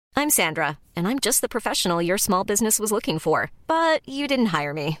I'm Sandra, and I'm just the professional your small business was looking for. But you didn't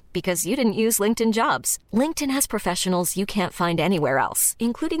hire me because you didn't use LinkedIn Jobs. LinkedIn has professionals you can't find anywhere else,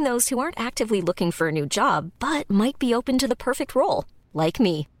 including those who aren't actively looking for a new job, but might be open to the perfect role, like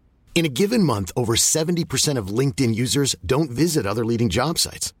me. In a given month, over 70% of LinkedIn users don't visit other leading job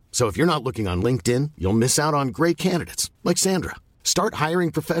sites. So if you're not looking on LinkedIn, you'll miss out on great candidates like Sandra. Start hiring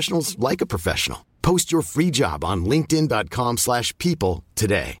professionals like a professional. Post your free job on linkedin.com/people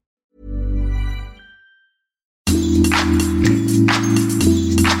today.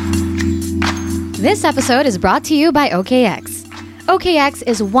 This episode is brought to you by OKX. OKX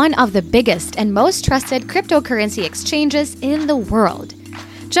is one of the biggest and most trusted cryptocurrency exchanges in the world.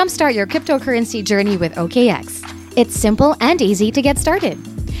 Jumpstart your cryptocurrency journey with OKX. It's simple and easy to get started.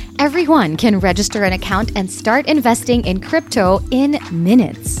 Everyone can register an account and start investing in crypto in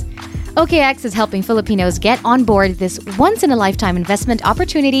minutes. OKX is helping Filipinos get on board this once-in-a-lifetime investment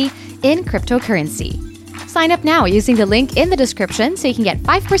opportunity in cryptocurrency. Sign up now using the link in the description so you can get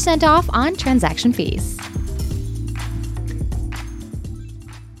 5% off on transaction fees.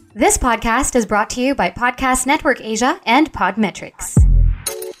 This podcast is brought to you by Podcast Network Asia and Podmetrics.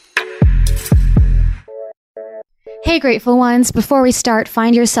 Hey, grateful ones. Before we start,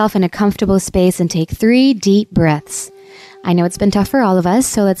 find yourself in a comfortable space and take 3 deep breaths. I know it's been tough for all of us,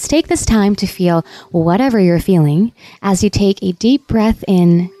 so let's take this time to feel whatever you're feeling. As you take a deep breath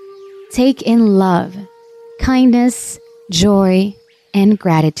in, take in love, kindness, joy, and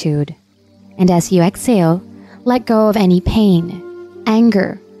gratitude. And as you exhale, let go of any pain,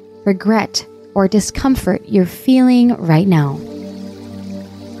 anger, regret, or discomfort you're feeling right now.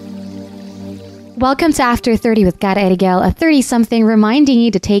 Welcome to After 30 with Cara Erigel, a 30-something reminding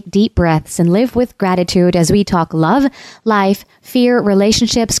you to take deep breaths and live with gratitude as we talk love, life, fear,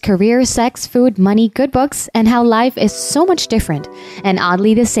 relationships, career, sex, food, money, good books, and how life is so much different and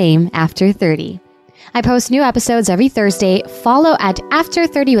oddly the same after 30. I post new episodes every Thursday. Follow at After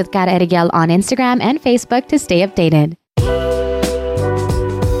 30 with Cara Erigel on Instagram and Facebook to stay updated.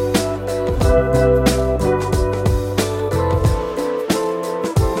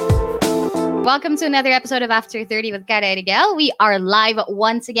 Welcome to another episode of After 30 with Cara Erigel. We are live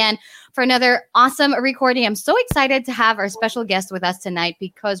once again for another awesome recording. I'm so excited to have our special guest with us tonight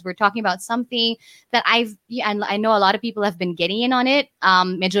because we're talking about something that I know a lot of people have been getting in on it.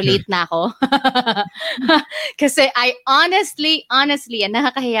 Medyo late na ako. Kasi I honestly, and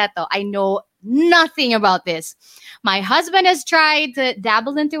nakakahiya to, I know nothing about this. My husband has tried to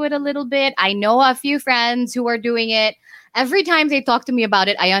dabble into it a little bit. I know a few friends who are doing it. Every time they talk to me about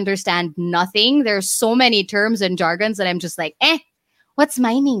it, I understand nothing. There's so many terms and jargons that I'm just like, what's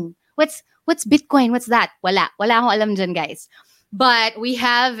mining? What's Bitcoin? What's that? Wala akong alam dyan, guys. But we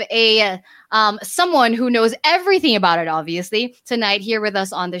have a someone who knows everything about it, obviously, tonight here with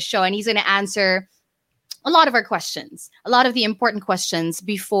us on the show. And he's going to answer a lot of our questions, a lot of the important questions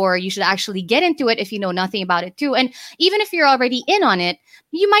before you should actually get into it if you know nothing about it too. And even if you're already in on it,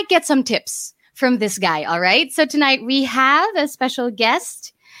 you might get some tips from this guy, all right? So tonight we have a special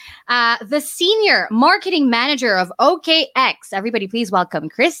guest, the Senior Marketing Manager of OKX. Everybody please welcome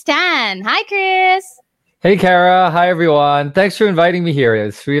Chris Tan. Hi, Chris. Hey, Cara. Hi, everyone. Thanks for inviting me here.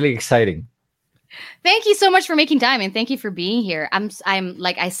 It's really exciting. Thank you so much for making time, and thank you for being here. I'm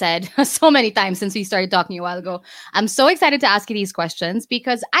like I said so many times since we started talking a while ago, I'm so excited to ask you these questions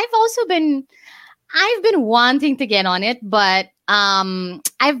because I've been wanting to get on it, but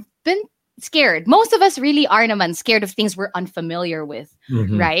I've been scared. Most of us really are naman scared of things we're unfamiliar with,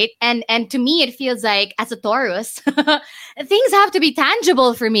 right? And to me, it feels like as a Taurus, things have to be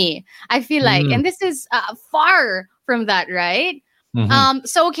tangible for me. I feel like, and this is far from that, right?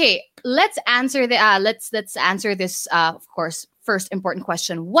 So okay, let's answer let's answer this. Of course, first important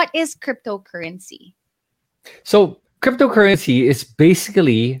question: what is cryptocurrency? So cryptocurrency is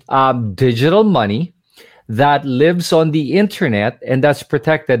basically digital money that lives on the internet and that's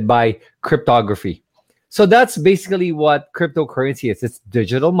protected by cryptography. So that's basically what cryptocurrency is. It's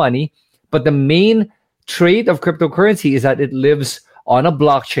digital money, but the main trait of cryptocurrency is that it lives on a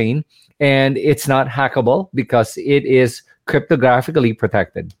blockchain and it's not hackable because it is cryptographically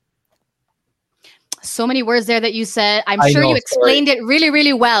protected. So many words there that you said. I'm sure you explained it really,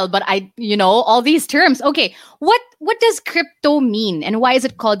 really well, but all these terms. Okay, what does crypto mean and why is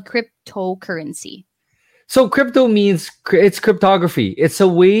it called cryptocurrency? So crypto means it's cryptography. It's a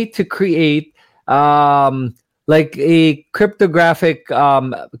way to create like a cryptographic,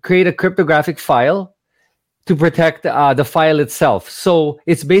 create a cryptographic file to protect the file itself. So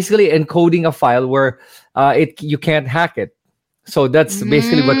it's basically encoding a file where you can't hack it. So that's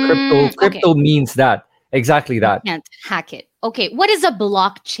basically what crypto means. That Exactly that. You can't hack it. Okay, what is a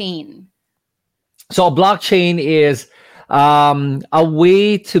blockchain? So a blockchain is a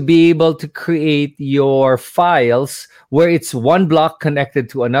way to be able to create your files where it's one block connected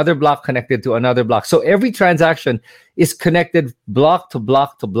to another block connected to another block. So every transaction is connected block to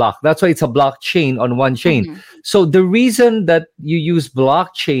block to block. That's why it's a blockchain on one chain. So the reason that you use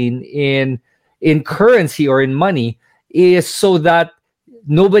blockchain in currency or in money is so that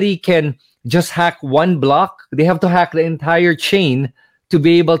nobody can just hack one block. They have to hack the entire chain to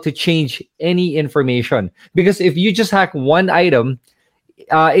be able to change any information. Because if you just hack one item,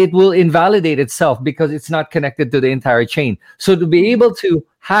 it will invalidate itself because it's not connected to the entire chain. So to be able to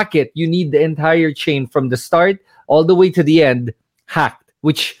hack it, you need the entire chain from the start all the way to the end hacked,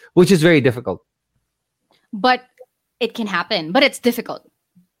 which is very difficult. But it can happen, but it's difficult.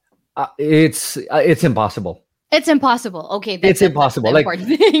 It's impossible. It's impossible. Okay, it's impossible. That's the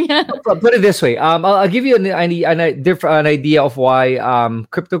important thing. Put it this way. I'll give you an idea of why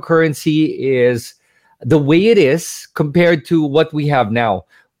cryptocurrency is the way it is compared to what we have now.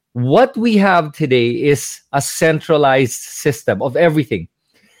 What we have today is a centralized system of everything.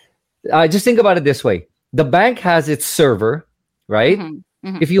 Just think about it this way. The bank has its server, right?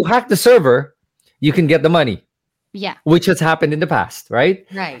 If you hack the server, you can get the money. Yeah. Which has happened in the past, right?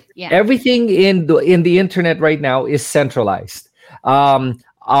 Right. Yeah. Everything in the internet right now is centralized.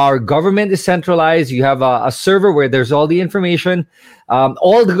 Our government is centralized. You have a server where there's all the information.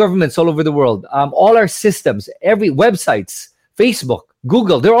 All the governments all over the world, all our systems, every websites, Facebook,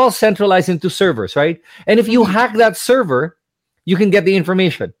 Google, they're all centralized into servers, right? And if you hack that server, you can get the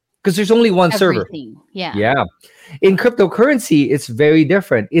information because there's only one server. Yeah. Yeah. In cryptocurrency, it's very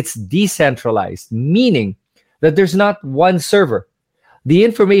different. It's decentralized, meaning that there's not one server. The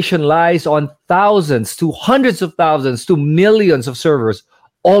information lies on thousands to hundreds of thousands to millions of servers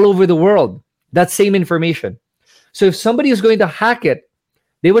all over the world. That same information. So if somebody is going to hack it,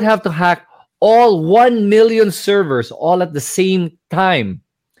 they would have to hack all 1 million servers all at the same time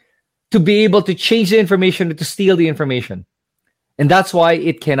to be able to change the information or to steal the information. And that's why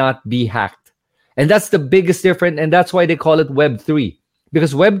it cannot be hacked. And that's the biggest difference. And that's why they call it Web 3.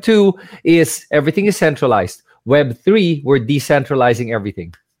 Because Web 2 is everything is centralized. Web 3, we're decentralizing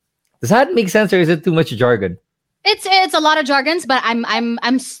everything. Does that make sense, or is it too much jargon? It's a lot of jargons, but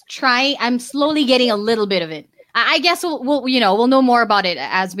I'm slowly getting a little bit of it. I guess we'll know more about it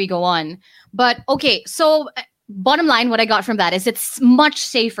as we go on. But okay, so bottom line, what I got from that is it's much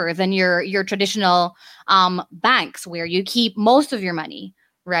safer than your traditional banks where you keep most of your money,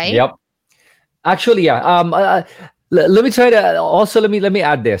 right? Yep. Actually, yeah. Let me try to also let me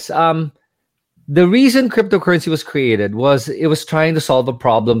add this. The reason cryptocurrency was created was it was trying to solve a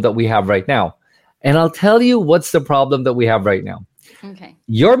problem that we have right now. And I'll tell you what's the problem that we have right now. Okay.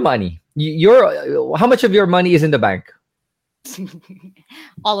 Your money. How much of your money is in the bank?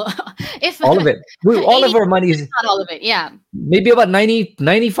 all of it. All of our money is not all of it. Yeah. Maybe about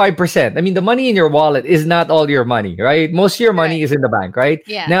 95%. I mean, the money in your wallet is not all your money, right? Most of your money is in the bank, right?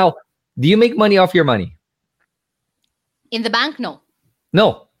 Yeah. Now, do you make money off your money? In the bank? No.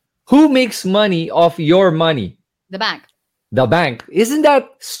 No. Who makes money off your money? The bank. The bank. Isn't that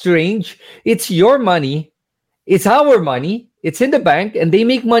strange? It's your money. It's our money. It's in the bank and they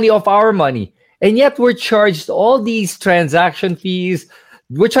make money off our money. And yet we're charged all these transaction fees.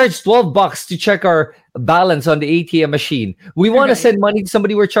 We're charged $12 to check our balance on the ATM machine. We want to send money to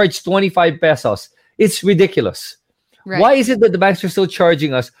somebody, we're charged 25 pesos. It's ridiculous. Right. Why is it that the banks are still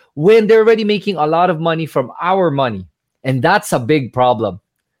charging us when they're already making a lot of money from our money? And that's a big problem.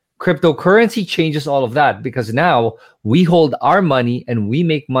 Cryptocurrency changes all of that because now we hold our money and we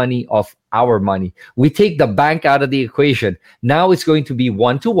make money off our money. We take the bank out of the equation. Now it's going to be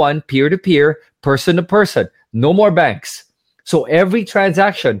one-to-one, peer-to-peer, person-to-person. No more banks. So every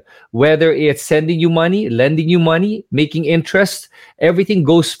transaction, whether it's sending you money, lending you money, making interest, everything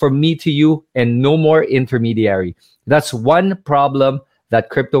goes from me to you and no more intermediary. That's one problem that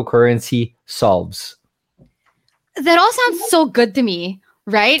cryptocurrency solves. That all sounds so good to me.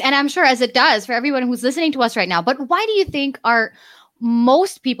 Right. And I'm sure as it does for everyone who's listening to us right now. But why do you think are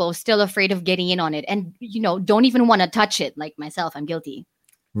most people still afraid of getting in on it and, don't even want to touch it? Like myself, I'm guilty.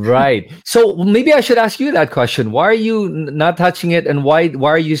 Right. So maybe I should ask you that question. Why are you not touching it? And why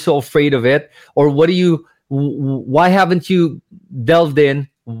are you so afraid of it? Or why haven't you delved in?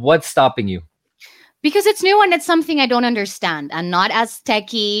 What's stopping you? Because it's new and it's something I don't understand. I'm not as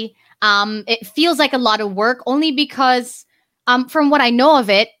techie. It feels like a lot of work only because from what I know of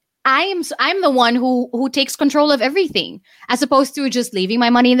it, I'm the one who takes control of everything, as opposed to just leaving my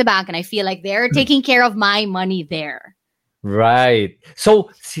money in the bank, and I feel like they're taking care of my money there. Right.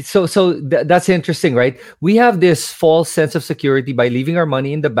 That's interesting, right? We have this false sense of security by leaving our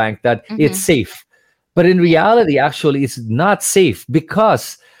money in the bank that it's Mm-hmm. safe. But in reality, actually, it's not safe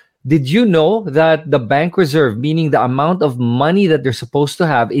because did you know that the bank reserve, meaning the amount of money that they're supposed to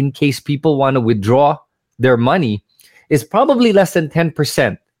have in case people want to withdraw their money, is probably less than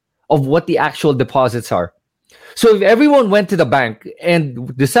 10% of what the actual deposits are. So if everyone went to the bank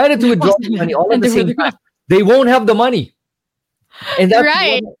and decided to withdraw the money all at the same time, they won't have the money. And that's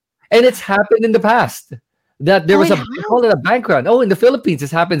Right. and it's happened in the past that there Oh, was it a they call it a bank run. Oh, in the Philippines,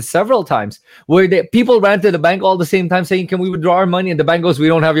 it's happened several times where people ran to the bank all the same time saying, "Can we withdraw our money?" And the bank goes, "We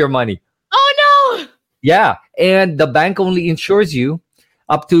don't have your money." Oh no. Yeah, and the bank only insures you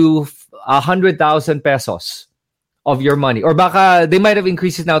up to 100,000 pesos of your money, or baka they might have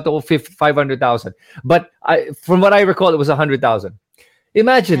increased it now to 500,000. But from what I recall, it was 100,000.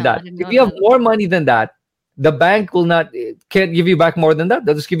 Imagine No, I that. didn't If know you have that. more money than that, the bank can't give you back more than that.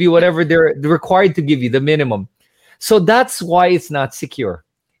 They'll just give you whatever they're required to give you, the minimum. So that's why it's not secure.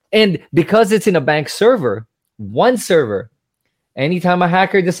 And because it's in a bank server, one server, anytime a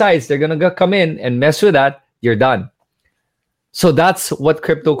hacker decides they're gonna come in and mess with that, you're done. So that's what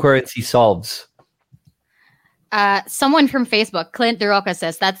cryptocurrency solves. Someone from Facebook, Clint DeRoca,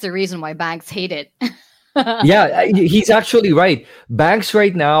 says that's the reason why banks hate it. Yeah, he's actually right. Banks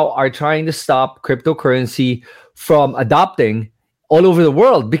right now are trying to stop cryptocurrency from adopting all over the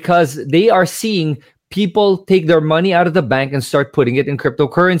world because they are seeing people take their money out of the bank and start putting it in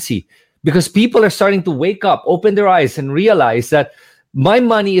cryptocurrency. Because people are starting to wake up, open their eyes, and realize that my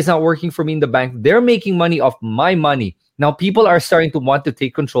money is not working for me in the bank. They're making money off my money. Now, people are starting to want to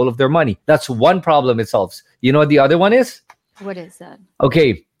take control of their money. That's one problem it solves. You know what the other one is? What is that?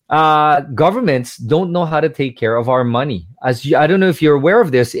 Okay. Governments don't know how to take care of our money. I don't know if you're aware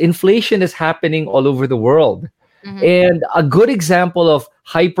of this, inflation is happening all over the world. Mhm. And a good example of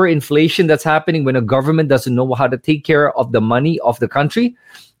hyperinflation that's happening when a government doesn't know how to take care of the money of the country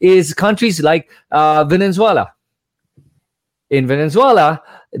is countries like Venezuela. In Venezuela,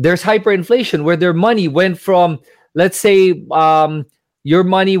 there's hyperinflation where their money went from, let's say, your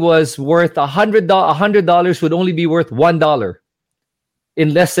money was worth $100 would only be worth $1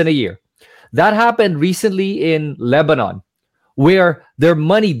 in less than a year. That happened recently in Lebanon, where their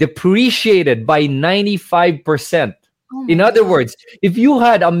money depreciated by 95%. Oh In my other God. words, if you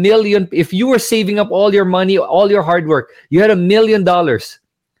had $1 million, if you were saving up all your money, all your hard work, you had $1 million.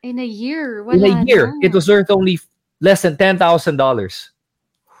 In a year, In a wala year, na. it was worth only less than $10,000.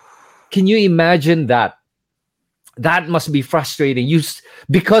 Can you imagine that? That must be frustrating.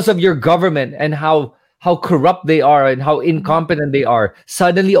 Because of your government and how corrupt they are and how incompetent they are.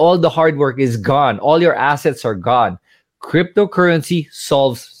 Suddenly, all the hard work is gone. All your assets are gone. Cryptocurrency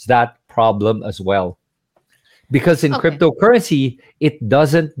solves that problem as well. Because in Okay. cryptocurrency, it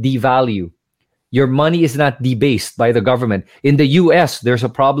doesn't devalue. Your money is not debased by the government. In the US, there's a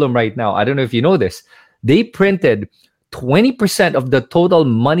problem right now. I don't know if you know this. They printed 20% of the total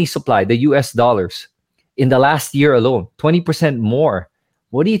money supply, the US dollars, in the last year alone, 20% more.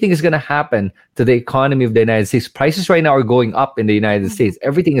 What do you think is going to happen to the economy of the United States? Prices right now are going up in the United States.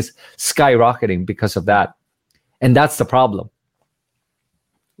 Everything is skyrocketing because of that. And that's the problem.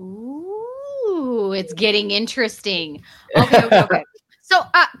 Ooh, it's getting interesting. Okay. So,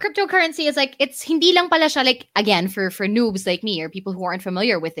 cryptocurrency is like, it's hindi lang pala siya, like, again, for noobs like me or people who aren't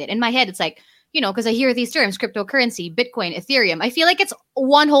familiar with it. In my head, it's like, because I hear these terms, cryptocurrency, Bitcoin, Ethereum. I feel like it's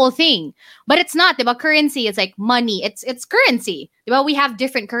one whole thing, but it's not. Diba? Currency, it's like money. It's currency. Diba? We have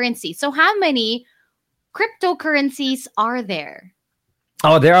different currencies. So how many cryptocurrencies are there?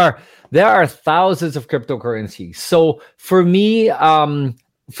 Oh, there are thousands of cryptocurrencies. So for me,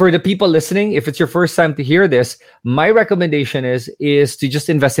 for the people listening, if it's your first time to hear this, my recommendation is to just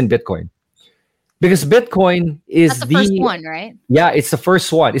invest in Bitcoin. Because Bitcoin is That's the first one, right? Yeah, it's the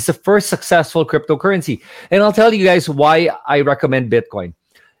first one. It's the first successful cryptocurrency. And I'll tell you guys why I recommend Bitcoin.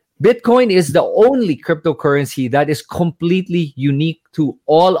 Bitcoin is the only cryptocurrency that is completely unique to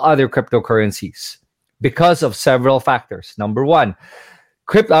all other cryptocurrencies because of several factors. Number one,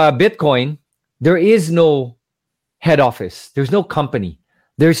 Bitcoin, there is no head office. There's no company.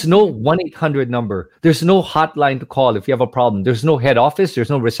 There's no 1-800 number. There's no hotline to call if you have a problem. There's no head office. There's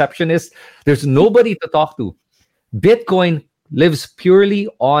no receptionist. There's nobody to talk to. Bitcoin lives purely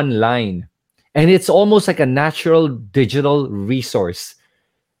online. And it's almost like a natural digital resource.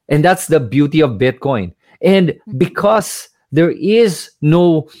 And that's the beauty of Bitcoin. And because there is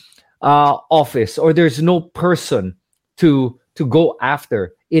no office or there's no person to go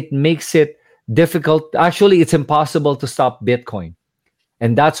after, it makes it difficult. Actually, it's impossible to stop Bitcoin.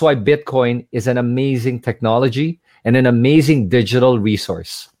 And that's why Bitcoin is an amazing technology. and an amazing digital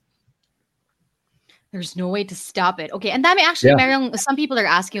resource. There's no way to stop it. Okay, and dami actually, some people are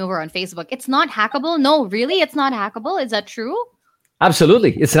asking over on Facebook. It's not hackable? No, really? It's not hackable? Is that true?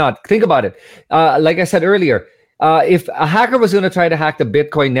 Absolutely. It's not. Think about it. Like I said earlier, if a hacker was going to try to hack the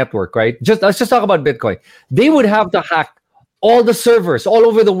Bitcoin network, right? Let's just talk about Bitcoin. They would have to hack all the servers all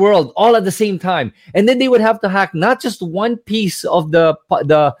over the world, all at the same time. And then they would have to hack not just one piece of the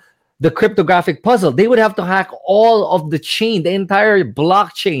cryptographic puzzle. They would have to hack all of the chain, the entire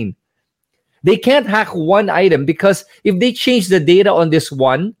blockchain. They can't hack one item because if they change the data on this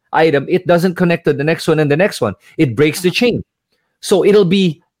one item, it doesn't connect to the next one and the next one. It breaks the chain. So it'll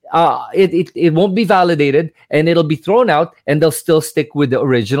be it won't be validated and it'll be thrown out and they'll still stick with the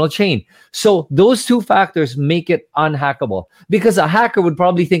original chain. So those two factors make it unhackable because a hacker would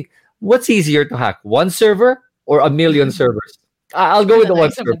probably think, what's easier to hack, one server or a million servers? I'll go with the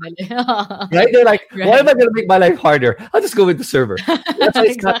one server. Right? They're like, why am I going to make my life harder? I'll just go with the server. That's why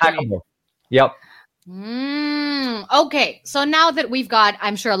it's not hackable. Yep. Okay. So now that we've got,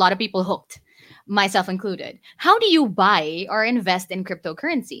 I'm sure a lot of people hooked, myself included. How do you buy or invest in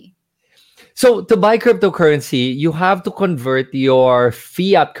cryptocurrency? So to buy cryptocurrency, you have to convert your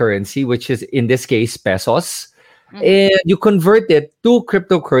fiat currency, which is in this case pesos, and you convert it to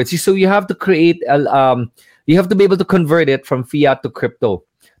cryptocurrency. So you have to create you have to be able to convert it from fiat to crypto.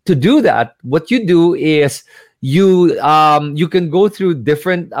 To do that, what you do is you can go through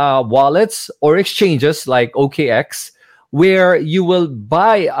different wallets or exchanges like OKX, where you will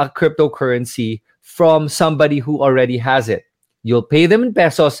buy a cryptocurrency from somebody who already has it. You'll pay them in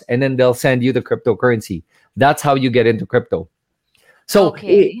pesos, and then they'll send you the cryptocurrency. That's how you get into crypto. So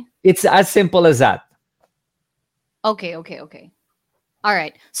it's as simple as that. Okay. All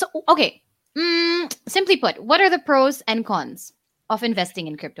right. So, okay. Simply put, what are the pros and cons of investing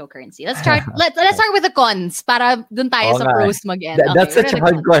in cryptocurrency? Let's start with the cons para dun tayo sa pros mag-end. That's such a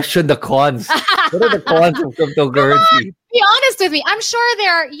hard question, the cons. What are the cons of cryptocurrency? Be honest with me. I'm sure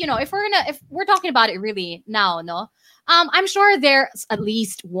there are, if we're talking about it really now, no? I'm sure there's at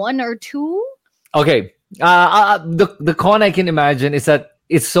least one or two. Okay. The con I can imagine is that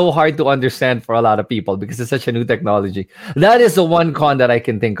it's so hard to understand for a lot of people because it's such a new technology. That is the one con that I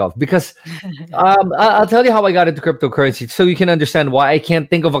can think of because I'll tell you how I got into cryptocurrency so you can understand why I can't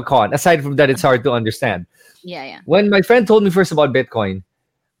think of a con. Aside from that, it's hard to understand. Yeah. When my friend told me first about Bitcoin,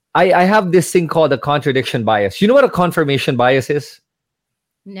 I have this thing called a contradiction bias. You know what a confirmation bias is?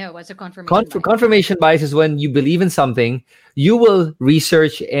 No, what's a confirmation bias? Confirmation bias is when you believe in something, you will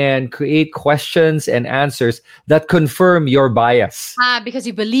research and create questions and answers that confirm your bias. Because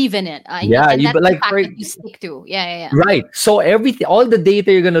you believe in it. And that's the fact that you stick to. Yeah. Right. So all the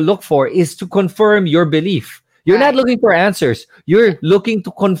data you're going to look for is to confirm your belief. You're not looking for answers. You're looking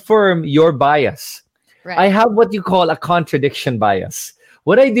to confirm your bias. Right. I have what you call a contradiction bias.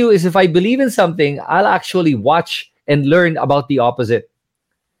 What I do is if I believe in something, I'll actually watch and learn about the opposite.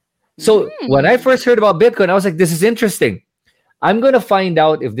 So when I first heard about Bitcoin, I was like, this is interesting. I'm going to find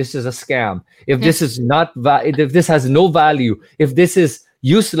out if this is a scam, if this is if this has no value, if this is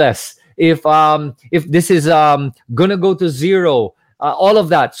useless, if this is going to go to zero, all of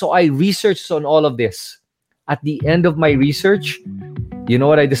that. So I researched on all of this. At the end of my research, you know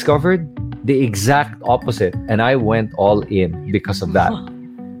what I discovered? The exact opposite. And I went all in because of that.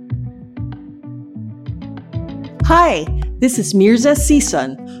 Hi, this is Mirza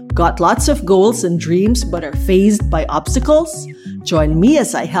Season. Got lots of goals and dreams but are fazed by obstacles? Join me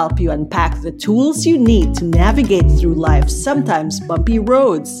as I help you unpack the tools you need to navigate through life's sometimes bumpy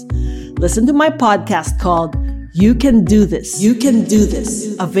roads. Listen to my podcast called You Can Do This. You Can Do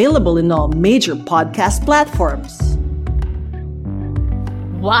This. Available in all major podcast platforms.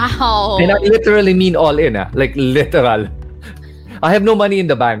 Wow. And I literally mean all in, like literal. I have no money in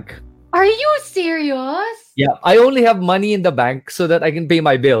the bank. Are you serious? Yeah, I only have money in the bank so that I can pay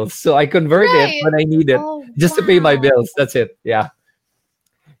my bills. So I convert it when I need it just to pay my bills. That's it. Yeah.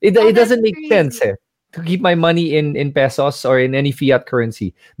 It doesn't make sense to keep my money in pesos or in any fiat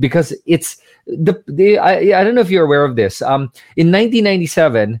currency because it's I don't know if you're aware of this. In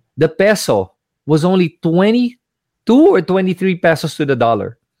 1997, the peso was only 22 or 23 pesos to the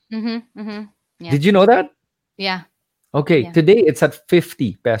dollar. Yeah. Did you know that? Yeah. Okay, today it's at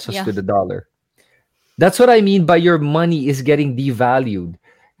 50 pesos to the dollar. That's what I mean by your money is getting devalued.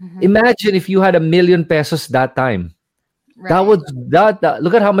 Imagine if you had 1 million pesos that time. Right. That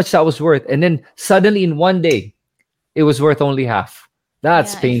look at how much that was worth. And then suddenly in one day, it was worth only half.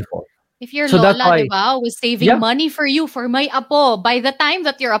 That's painful. If your lola, diba, was saving money for you, for my apo, by the time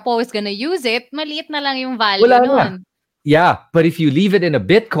that your apo is gonna use it, maliit na lang yung value nun. Yeah, but if you leave it in a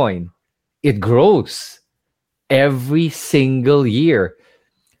Bitcoin, it grows. every single year.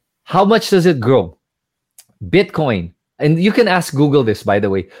 How much does it grow? Bitcoin. And you can ask Google this, by the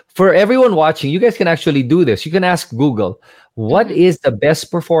way. For everyone watching, you guys can actually do this. You can ask Google, what is the best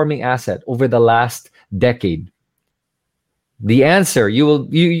performing asset over the last decade? The answer, you'll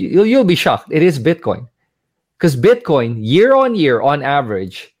be shocked. It is Bitcoin. Because Bitcoin, year on year, on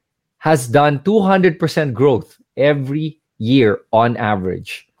average, has done 200% growth every year on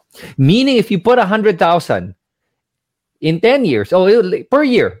average. Meaning, if you put 100,000 in 10 years, per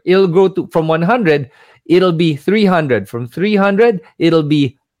year, it'll grow from 100, it'll be 300. From 300, it'll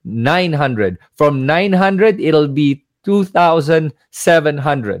be 900. From 900, it'll be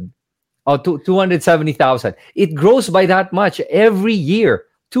 2,700. Or 270,000. It grows by that much every year,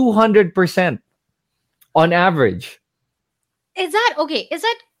 200% on average. Is that okay? Is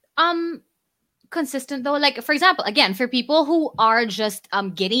that consistent though? Like, for example, again, for people who are just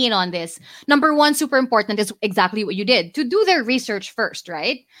getting in on this, number one, super important is exactly what you did, to do their research first,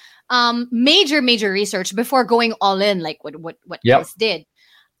 right? Major research before going all in, like what Chris did.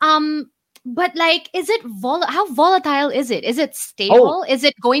 But like, is it how volatile is it? Is it stable? Is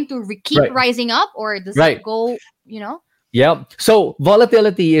it going to keep rising up, or does it go, Yeah. So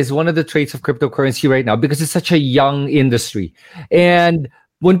volatility is one of the traits of cryptocurrency right now because it's such a young industry. And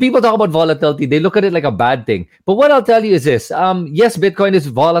when people talk about volatility, they look at it like a bad thing. But what I'll tell you is this. Yes, Bitcoin is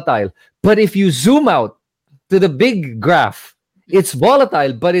volatile. But if you zoom out to the big graph, it's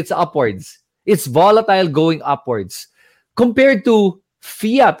volatile, but it's upwards. It's volatile going upwards. Compared to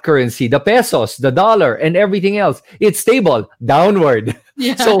fiat currency, the pesos, the dollar, and everything else, it's stable, downward.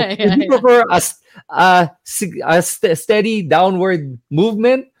 So if you prefer a steady downward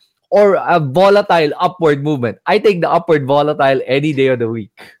movement or a volatile upward movement, I take the upward volatile any day of the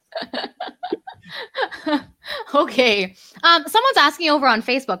week. Okay. Someone's asking over on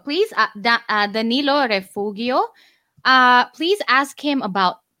Facebook, please, Danilo Refugio, please ask him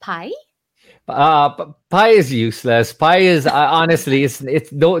about Pi. Pi is useless. Pi is honestly, it's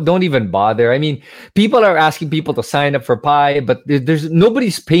don't even bother. I mean, people are asking people to sign up for Pi, but there's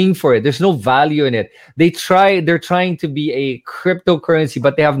nobody's paying for it. There's no value in it. They're trying to be a cryptocurrency,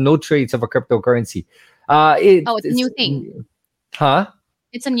 but they have no traits of a cryptocurrency. It's a new thing. Huh?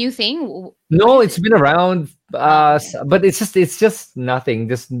 It's a new thing. No, it's been around, but it's just nothing.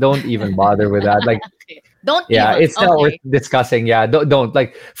 Just don't even bother with that. Like. Okay. Don't. Yeah, it's not worth discussing. Yeah, don't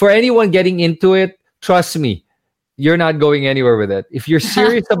like, for anyone getting into it. Trust me, you're not going anywhere with it. If you're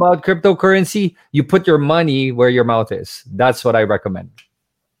serious about cryptocurrency, you put your money where your mouth is. That's what I recommend.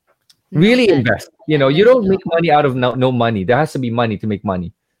 Really invest. You don't make money out of no money. There has to be money to make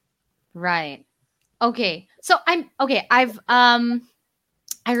money. Right. Okay. So I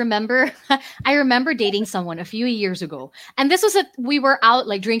remember dating someone a few years ago, and this was we were out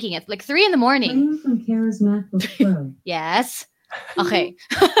like drinking at like 3 a.m. From Kara's MacBook Pro. Yes. Okay.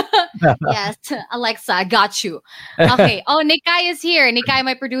 Yes. Alexa, I got you. Okay. Oh, Nikai is here. Nikai,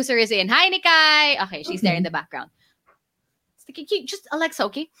 my producer, is in. Hi, Nikai. Okay, she's there in the background. Just Alexa,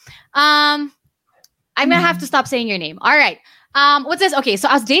 okay? I'm gonna have to stop saying your name. All right. What's this? Okay, so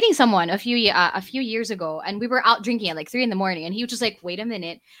I was dating someone a few years ago, and we were out drinking at like 3 a.m, and he was just like, wait a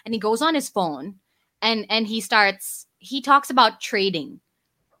minute, and he goes on his phone, and he talks about trading.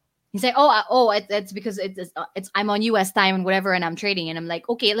 He's like, it's because it's I'm on US time and whatever, and I'm trading, and I'm like,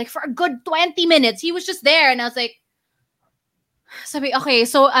 okay, like for a good 20 minutes, he was just there, and I was like, okay,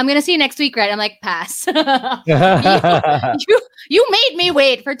 so I'm gonna see you next week, right? I'm like, pass. you made me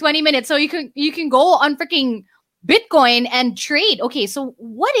wait for 20 minutes, so you can go on freaking Bitcoin and trade. Okay, so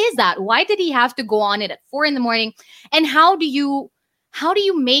what is that? Why did he have to go on it at 4 a.m? And how do you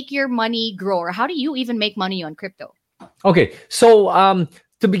make your money grow, or how do you even make money on crypto? Okay, so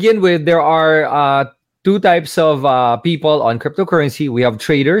to begin with, there are two types of people on cryptocurrency. We have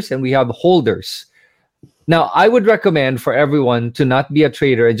traders and we have holders. Now, I would recommend for everyone to not be a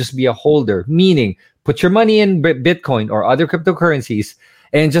trader and just be a holder, meaning put your money in Bitcoin or other cryptocurrencies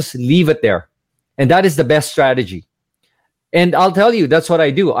and just leave it there. And that is the best strategy. And I'll tell you, that's what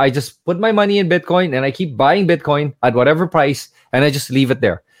I do. I just put my money in Bitcoin and I keep buying Bitcoin at whatever price, and I just leave it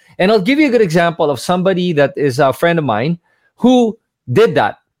there. And I'll give you a good example of somebody that is a friend of mine who did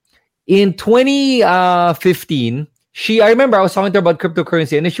that. In 2015, I remember I was talking to her about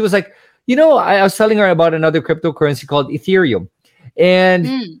cryptocurrency, and then she was like, I was telling her about another cryptocurrency called Ethereum.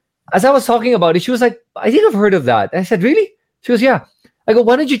 And as I was talking about it, she was like, I think I've heard of that. I said, really? She goes, yeah. I go,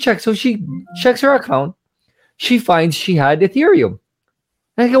 why don't you check? So she checks her account. She finds she had Ethereum.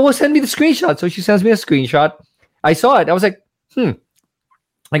 And I go, well, send me the screenshot. So she sends me a screenshot. I saw it. I was like,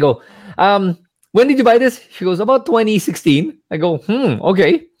 I go, when did you buy this? She goes, about 2016. I go,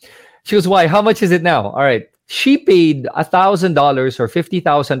 okay. She goes, why? How much is it now? All right. She paid $1,000 or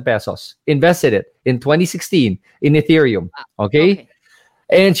 50,000 pesos, invested it in 2016 in Ethereum. Okay.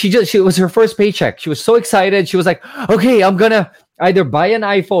 And she was her first paycheck. She was so excited. She was like, okay, I'm going to either buy an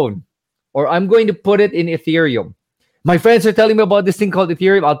iPhone or I'm going to put it in Ethereum. My friends are telling me about this thing called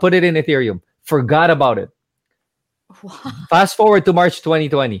Ethereum. I'll put it in Ethereum. Forgot about it. Wow. Fast forward to March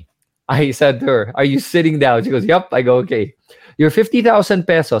 2020. I said to her, are you sitting down? She goes, yep. I go, okay. Your 50,000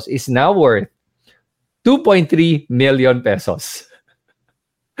 pesos is now worth 2.3 million pesos.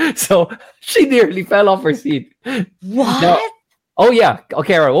 So she nearly fell off her seat. What? Now, oh yeah.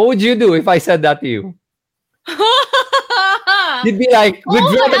 Okay, Kara, what would you do if I said that to you? You'd be like,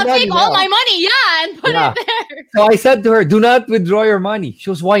 withdraw the I'll money take all now. my money, and put it there. So I said to her, do not withdraw your money.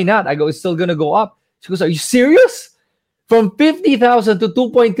 She goes, why not? I go, it's still going to go up. She goes, are you serious? From 50,000 to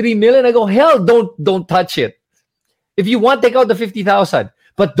 2.3 million? I go, hell, don't touch it. If you want, take out the 50,000,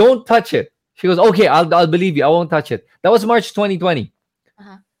 but don't touch it. She goes, okay, I'll believe you. I won't touch it. That was March 2020.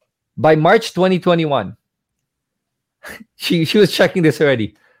 By March 2021, she was checking this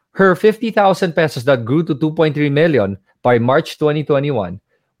already. Her 50,000 pesos that grew to 2.3 million by March 2021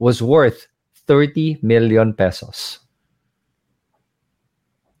 was worth 30 million pesos.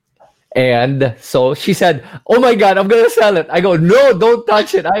 And so she said, oh my God, I'm going to sell it. I go, no, don't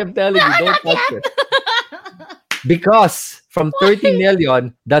touch it. I am telling you, don't touch it. Because from 30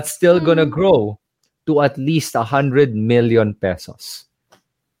 million, that's still going to grow to at least 100 million pesos.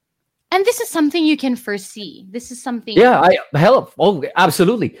 And this is something you can foresee. This is something. Yeah,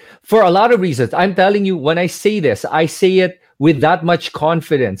 absolutely. For a lot of reasons. I'm telling you, when I say this, I say it with that much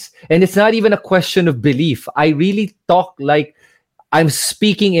confidence. And it's not even a question of belief. I really talk like I'm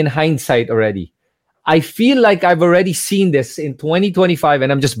speaking in hindsight already. I feel like I've already seen this in 2025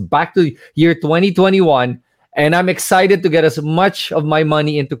 and I'm just back to year 2021 and I'm excited to get as much of my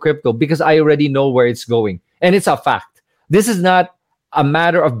money into crypto because I already know where it's going. And it's a fact. This is not a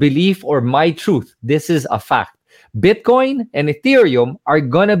matter of belief or my truth. This is a fact. Bitcoin and Ethereum are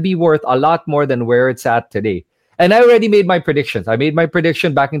going to be worth a lot more than where it's at today. And I already made my predictions. I made my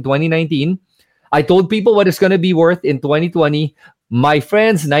prediction back in 2019. I told people what it's going to be worth in 2020. My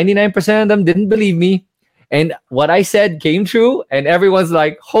friends, 99% of them didn't believe me. And what I said came true. And everyone's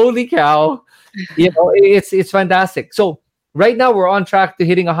like, holy cow. You know, it's fantastic. So right now we're on track to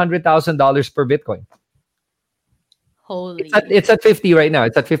hitting $100,000 per Bitcoin. Holy. It's at 50 right now.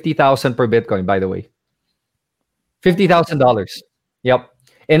 It's at 50,000 per Bitcoin, by the way. $50,000. Yep.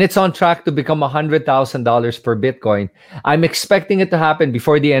 And it's on track to become $100,000 per Bitcoin. I'm expecting it to happen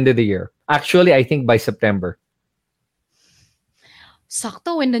before the end of the year. Actually, I think by September.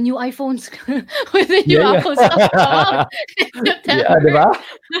 Sakto when the new iPhones when the new iPhones come out. Yeah, diba?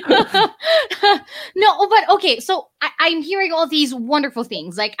 No, but okay. So I'm hearing all these wonderful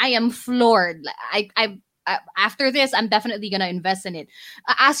things. Like I am floored. I after this, I'm definitely gonna invest in it.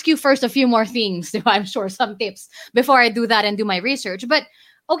 Ask you first a few more things. I'm sure some tips before I do that and do my research. But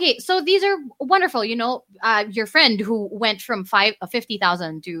okay, so these are wonderful. You know, your friend who went from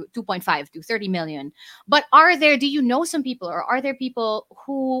 50,000 to 2.5 to 30 million. But do you know some people, or are there people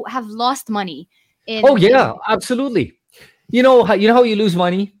who have lost money? Oh yeah, absolutely. You know how you lose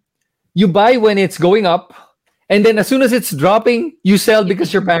money? You buy when it's going up, and then as soon as it's dropping, you sell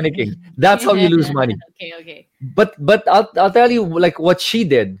because you're panicking. That's how you lose money. Okay. But I'll tell you like what she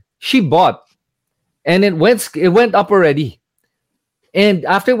did. She bought, and it went up already. And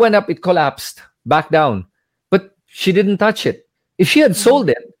after it went up, it collapsed back down. But she didn't touch it. If she had sold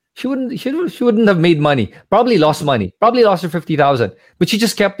it, she wouldn't have made money. Probably lost money. Probably lost her 50,000. But she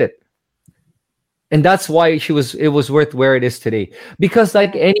just kept it. And that's why it was worth where it is today. Because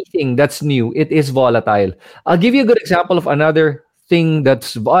like anything that's new, it is volatile. I'll give you a good example of another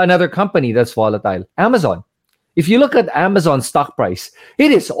company that's volatile. Amazon. If you look at Amazon stock price,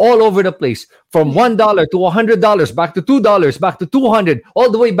 it is all over the place. From $1 to $100, back to $2, back to $200,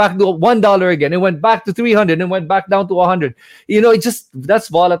 all the way back to $1 again. It went back to $300 and went back down to $100. You know, that's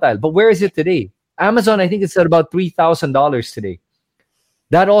volatile. But where is it today? Amazon, I think it's at about $3,000 today.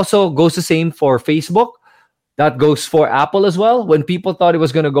 That also goes the same for Facebook. That goes for Apple as well. When people thought it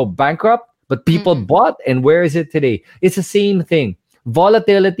was going to go bankrupt, but people bought, and where is it today? It's the same thing.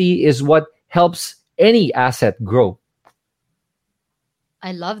 Volatility is what helps any asset grow.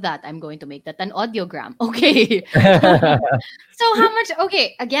 I love that. I'm going to make that an audiogram. Okay. So how much?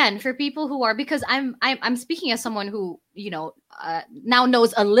 Okay, again, for people who are, because I'm speaking as someone who now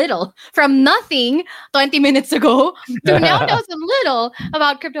knows a little from nothing 20 minutes ago to now knows a little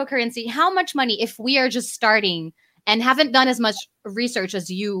about cryptocurrency. How much money, if we are just starting and haven't done as much research as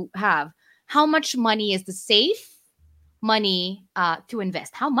you have, how much money is the safe money to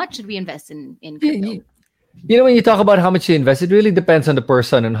invest? How much should we invest in crypto? When you talk about how much you invest, it really depends on the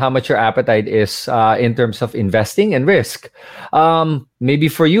person and how much your appetite is in terms of investing and risk. Maybe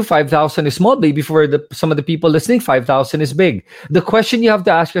for you, 5,000 is small. Maybe for some of the people listening, 5,000 is big. The question you have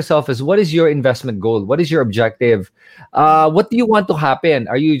to ask yourself is, what is your investment goal? What is your objective? What do you want to happen?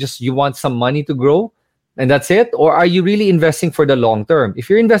 Are you want some money to grow and that's it? Or are you really investing for the long term? If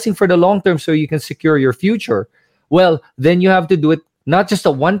you're investing for the long term so you can secure your future, well, then you have to do it not just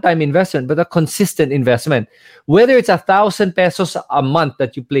a one-time investment, but a consistent investment. Whether it's 1,000 pesos a month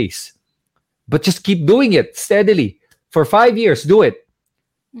that you place, but just keep doing it steadily. For 5 years, do it.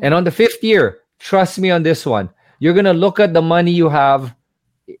 And on the 5th year, trust me on this one, you're going to look at the money you have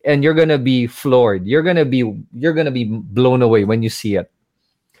and you're going to be floored. You're going to be blown away when you see it.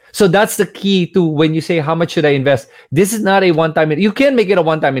 So that's the key to when you say, how much should I invest? This is not a one-time. You can make it a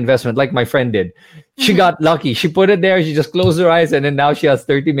one-time investment like my friend did. She got lucky. She put it there. She just closed her eyes and then now she has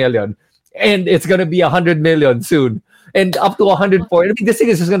 30 million. And it's going to be 100 million soon. And up to 104. I mean, this thing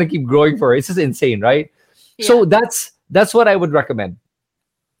is just going to keep growing for her. It's just insane, right? Yeah. So that's what I would recommend.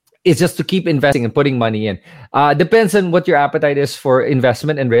 It's just to keep investing and putting money in. Depends on what your appetite is for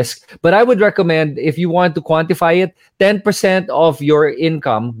investment and risk. But I would recommend, if you want to quantify it, 10% of your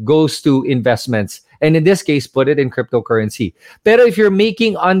income goes to investments. And in this case, put it in cryptocurrency. Pero if you're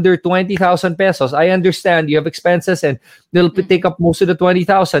making under 20,000 pesos, I understand you have expenses and they'll take up most of the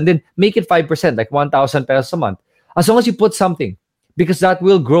 20,000. Then make it 5%, like 1,000 pesos a month. As long as you put something, because that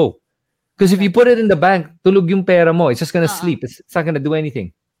will grow. Because if you put it in the bank, tulog yung pera mo. It's just going to sleep. It's not going to do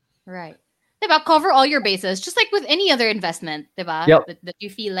anything. Right. Diba? Cover all your bases, just like with any other investment, diba? Yep. That you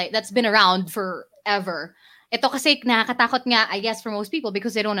feel like that's been around forever. Ito kasi nakakatakot nga, I guess, for most people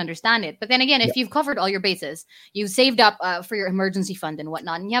because they don't understand it. But then again, if you've covered all your bases, you've saved up for your emergency fund and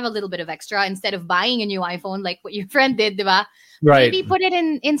whatnot, and you have a little bit of extra, instead of buying a new iPhone like what your friend did, diba? Right. Maybe put it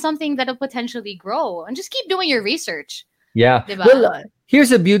in something that'll potentially grow and just keep doing your research. Yeah. Diba? Well,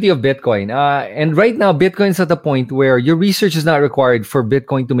 here's the beauty of Bitcoin. And right now, Bitcoin's at the point where your research is not required for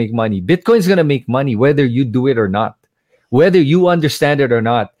Bitcoin to make money. Bitcoin's going to make money whether you do it or not, whether you understand it or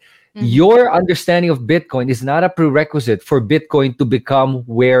not. Mm-hmm. Your understanding of Bitcoin is not a prerequisite for Bitcoin to become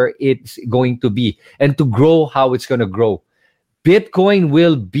where it's going to be and to grow how it's going to grow. Bitcoin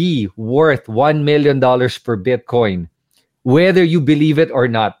will be worth $1 million per Bitcoin, whether you believe it or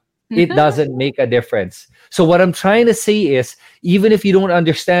not. It doesn't make a difference. So what I'm trying to say is, even if you don't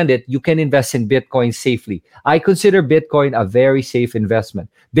understand it, you can invest in Bitcoin safely. I consider Bitcoin a very safe investment.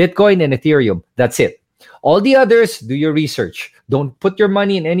 Bitcoin and Ethereum, that's it. All the others, do your research. Don't put your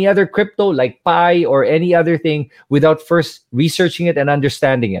money in any other crypto like Pi or any other thing without first researching it and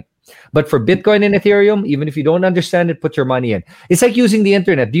understanding it. But for Bitcoin and Ethereum, even if you don't understand it, put your money in. It's like using the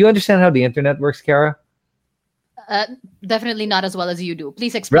internet. Do you understand how the internet works, Kara? Definitely not as well as you do.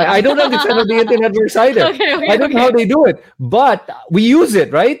 Please explain. Right. I don't understand how the internet works either. I don't know how they do it, but we use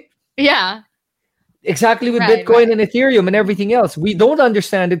it, right? Yeah. Exactly with Bitcoin and Ethereum and everything else. We don't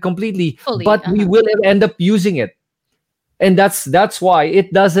understand it completely, fully, but we will end up using it. And that's why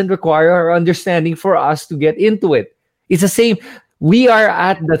it doesn't require our understanding for us to get into it. It's the same. We are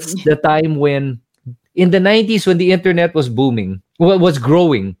at the time when, in the 90s, when the internet was booming, was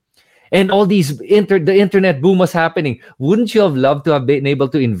growing, and all these the internet boom was happening. Wouldn't you have loved to have been able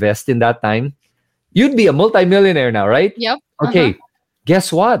to invest in that time? You'd be a multimillionaire now, right? Yep. Okay.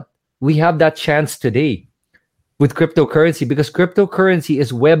 Guess what? We have that chance today with cryptocurrency, because cryptocurrency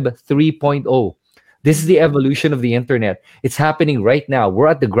is Web 3.0. This is the evolution of the internet. It's happening right now. We're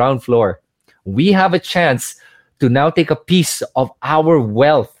at the ground floor. We have a chance to now take a piece of our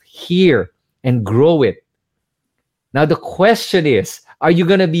wealth here and grow it. Now, the question is, are you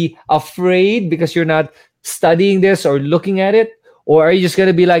going to be afraid because you're not studying this or looking at it? Or are you just going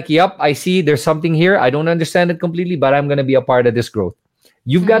to be like, yep, I see there's something here. I don't understand it completely, but I'm going to be a part of this growth.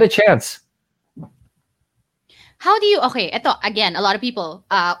 You've got a chance. How do you, ito, again, a lot of people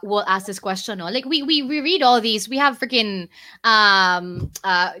will ask this question. No? Like we read all these, we have freaking,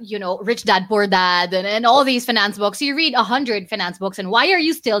 Rich Dad, Poor Dad, and all these finance books. You read 100 finance books, and why are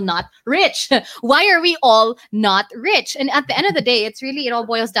you still not rich? Why are we all not rich? And at the end of the day, it all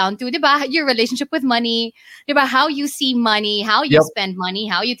boils down to, diba, your relationship with money, diba, how you see money, how you spend money,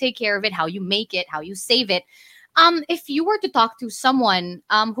 how you take care of it, how you make it, how you save it. If you were to talk to someone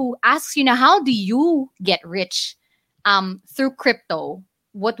who asks you now, how do you get rich through crypto,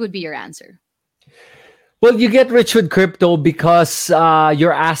 what would be your answer? Well, you get rich with crypto because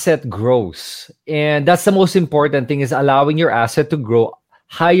your asset grows. And that's the most important thing, is allowing your asset to grow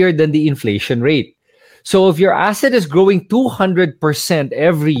higher than the inflation rate. So if your asset is growing 200%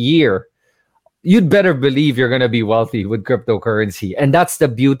 every year, you'd better believe you're going to be wealthy with cryptocurrency. And that's the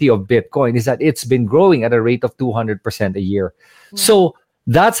beauty of Bitcoin, is that it's been growing at a rate of 200% a year. So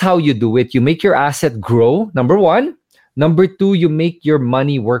that's how you do it. You make your asset grow, number one. Number two, you make your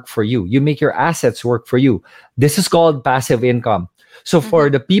money work for you. You make your assets work for you. This is called passive income. So for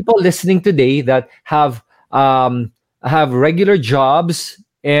the people listening today that have regular jobs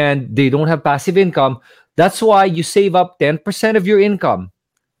and they don't have passive income, that's why you save up 10% of your income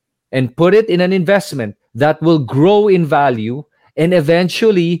and put it in an investment that will grow in value and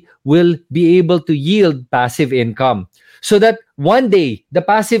eventually will be able to yield passive income. So that one day, the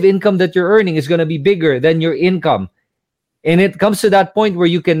passive income that you're earning is going to be bigger than your income. And it comes to that point where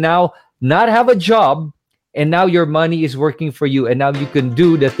you can now not have a job, and now your money is working for you, and now you can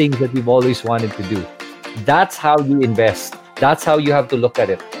do the things that you've always wanted to do. That's how you invest. That's how you have to look at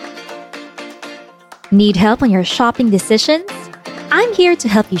it. Need help on your shopping decisions? I'm here to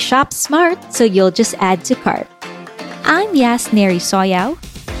help you shop smart so you'll just add to cart. I'm Yas Neri Soyao.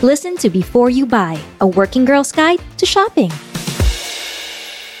 Listen to Before You Buy, a working girl's guide to shopping.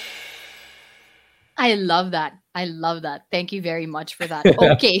 I love that. I love that. Thank you very much for that.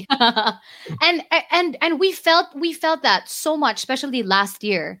 Okay. and we felt that so much, especially last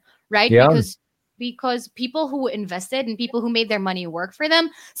year, right? Yeah. Because people who invested and people who made their money work for them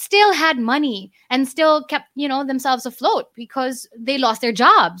still had money and still kept, themselves afloat because they lost their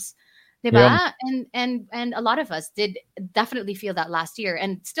jobs. Diba? Yeah. And a lot of us did definitely feel that last year,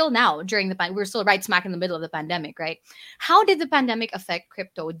 and still now during the we're still right smack in the middle of the pandemic, right? How did the pandemic affect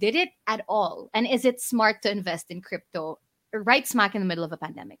crypto? Did it at all? And is it smart to invest in crypto right smack in the middle of a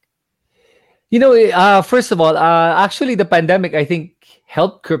pandemic? First of all, actually the pandemic, I think,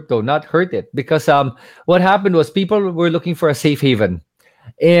 helped crypto, not hurt it, because what happened was people were looking for a safe haven.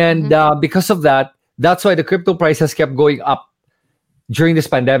 And because of that, that's why the crypto prices kept going up during this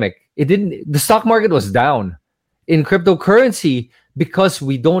pandemic. The stock market was down. In cryptocurrency, because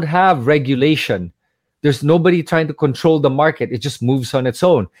we don't have regulation, there's nobody trying to control the market. It just moves on its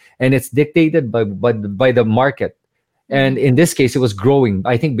own, and it's dictated by the market. And in this case, it was growing,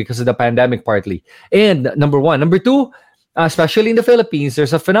 I think, because of the pandemic partly. And number one. Number two, especially in the Philippines,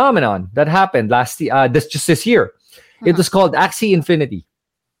 there's a phenomenon that happened this year. It was called Axie Infinity.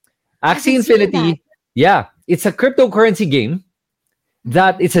 Axie Infinity, it's a cryptocurrency game.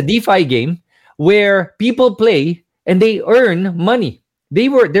 That it's a DeFi game where people play and they earn money.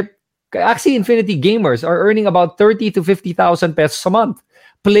 They're Axie Infinity gamers are earning about 30 to 50,000 pesos a month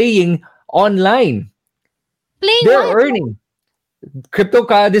playing online. They're earning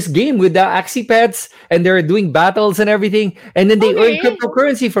this game with the Axie pets, and they're doing battles and everything, and then they earn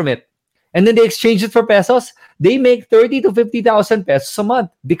cryptocurrency from it, and then they exchange it for pesos. They make 30 to 50,000 pesos a month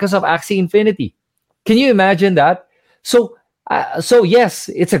because of Axie Infinity. Can you imagine that? So yes,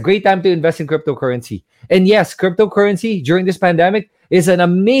 it's a great time to invest in cryptocurrency. And yes, cryptocurrency during this pandemic is an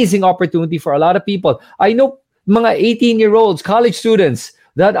amazing opportunity for a lot of people. I know mga 18-year-olds, college students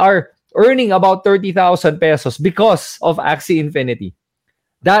that are earning about 30,000 pesos because of Axie Infinity.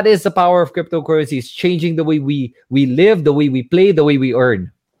 That is the power of cryptocurrency. It's changing the way we live, the way we play, the way we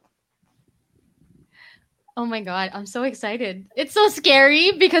earn. Oh my God, I'm so excited. It's so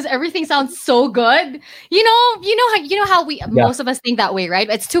scary because everything sounds so good. You know how most of us think that way, right?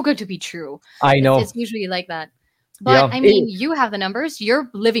 It's too good to be true. I know. It's usually like that. But I mean, you have the numbers. You're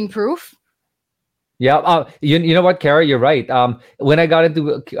living proof. Yeah. You know what, Kara? You're right. When I got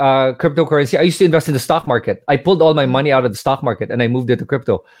into cryptocurrency, I used to invest in the stock market. I pulled all my money out of the stock market and I moved it to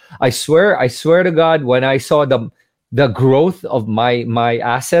crypto. I swear to God, when I saw the growth of my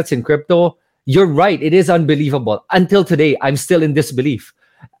assets in crypto, you're right. It is unbelievable. Until today, I'm still in disbelief.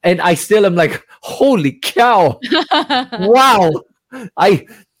 And I still am like, holy cow. Wow. Let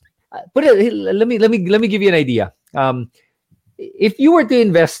me give you an idea. If you were to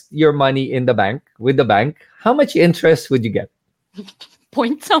invest your money in the bank, with the bank, how much interest would you get?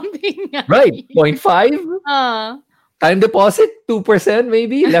 Point something. Right. 0.5? Time deposit, 2%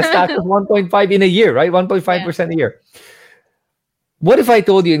 maybe. Less taxes, 1.5 in a year, right? 1.5% a year. What if I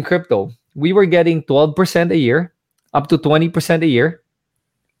told you in crypto, we were getting 12% a year, up to 20% a year?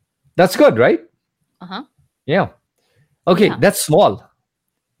 That's good, right? Yeah. Okay, that's small.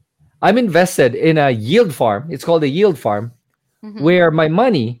 I'm invested in a yield farm. It's called a yield farm, where my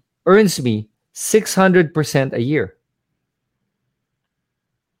money earns me 600% a year.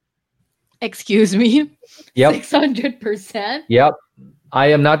 Excuse me? Yep. 600%? Yep. I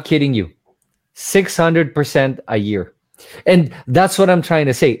am not kidding you. 600% a year. And that's what I'm trying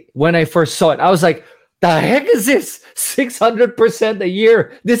to say. When I first saw it, I was like, the heck is this? 600% a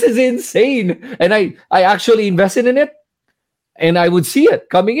year. This is insane. And I actually invested in it, and I would see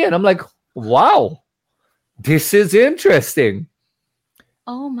it coming in. I'm like, wow, this is interesting.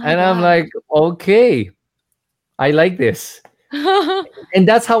 Oh my And I'm God. like, okay, I like this. And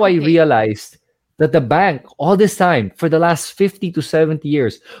that's how I Okay. realized that the bank, all this time, for the last 50 to 70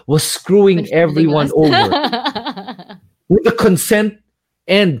 years, was Been screwing fooling everyone us. over with the consent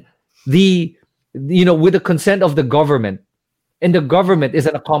and the, with the consent of the government. And the government is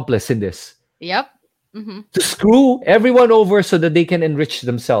an accomplice in this Yep. Mm-hmm. to screw everyone over so that they can enrich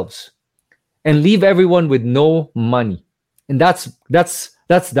themselves and leave everyone with no money. And that's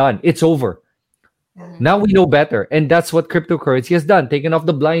done. It's over. Now we know better. And that's what cryptocurrency has done, taken off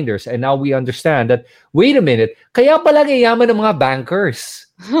the blinders. And now we understand that, wait a minute, kaya pala yaman ng mga bankers.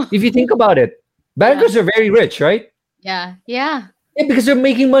 If you think about it, bankers are very rich, right? Yeah. Yeah. Yeah, because they're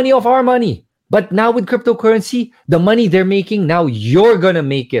making money off our money. But now with cryptocurrency, the money they're making, now you're going to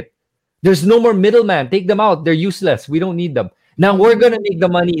make it. There's no more middleman. Take them out. They're useless. We don't need them. Now we're going to make the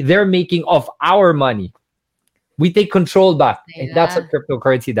money they're making off our money. We take control back. And that's what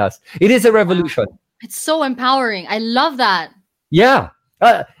cryptocurrency does. It is a revolution. It's so empowering. I love that. Yeah.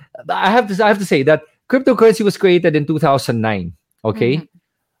 I have to say that cryptocurrency was created in 2009. Okay.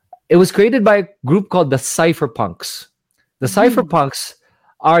 It was created by a group called the Cypherpunks. The Cypherpunks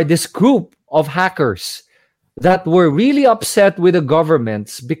are this group of hackers that were really upset with the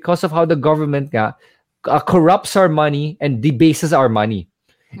governments because of how the government corrupts our money and debases our money.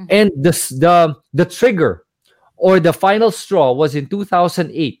 And the trigger or the final straw was in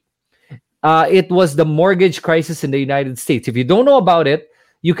 2008. It was the mortgage crisis in the United States. If you don't know about it,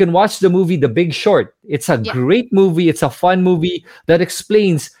 you can watch the movie The Big Short. It's a great movie. It's a fun movie that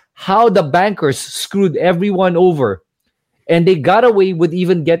explains how the bankers screwed everyone over. And they got away with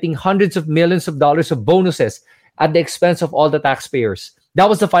even getting hundreds of millions of dollars of bonuses at the expense of all the taxpayers. That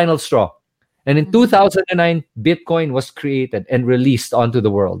was the final straw. And in 2009, Bitcoin was created and released onto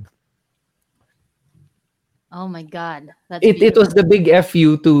the world. Oh my God. That's It was the big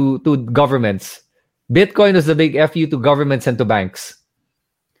FU to governments. Bitcoin was the big FU to governments and to banks.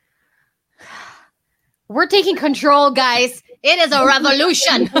 We're taking control, guys. It is a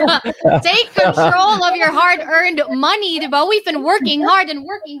revolution. Take control of your hard-earned money. But we've been working hard, and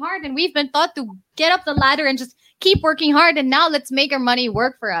we've been taught to get up the ladder and just keep working hard. And now let's make our money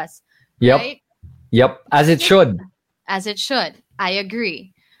work for us. Yep. Right? Yep. As it should. As it should. I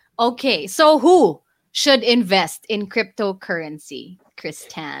agree. Okay, so who should invest in cryptocurrency, Chris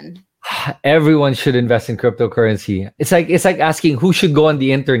Tan? Everyone should invest in cryptocurrency. It's like asking who should go on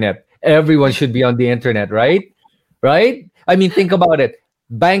the internet. Everyone should be on the internet, right? Right? I mean, think about it.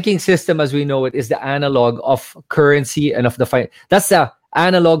 Banking system as we know it is the analog of currency and of that's the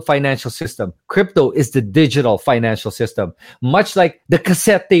analog financial system. Crypto is the digital financial system. Much like the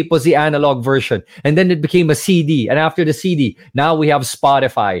cassette tape was the analog version, and then it became a CD, and after the CD, now we have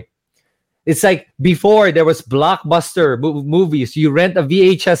Spotify. It's like before there was Blockbuster movies. You rent a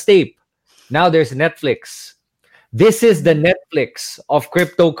VHS tape. Now there's Netflix. This is the Netflix of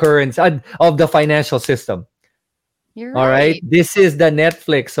cryptocurrency, of the financial system. You're All right. right. This is the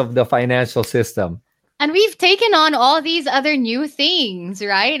Netflix of the financial system. And we've taken on all these other new things,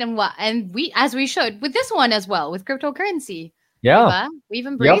 right? And we, as we should, with this one as well, with cryptocurrency. Yeah. Diba? We've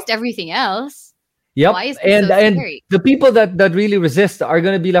embraced everything else. Yep. Why is this so And scary? the people that really resist are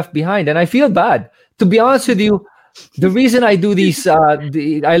going to be left behind. And I feel bad. To be honest with you, the reason I do these,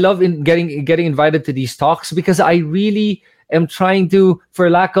 I love getting invited to these talks because I really am trying to, for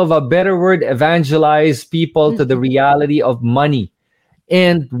lack of a better word, evangelize people to the reality of money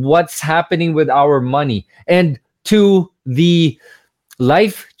and what's happening with our money and to the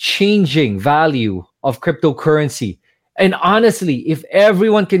life-changing value of cryptocurrency. And honestly, if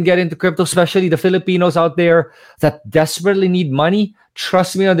everyone can get into crypto, especially the Filipinos out there that desperately need money,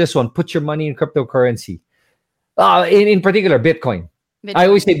 trust me on this one, put your money in cryptocurrency. In particular, Bitcoin. I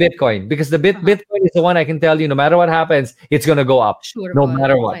always say Bitcoin because the Bitcoin is the one I can tell you, no matter what happens, it's going to go up. Sure, no boy.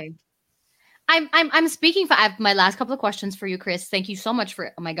 matter what. Okay. I'm speaking for. I have my last couple of questions for you, Chris. Thank you so much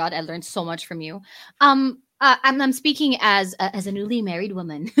for. Oh my God, I learned so much from you. I'm speaking as a newly married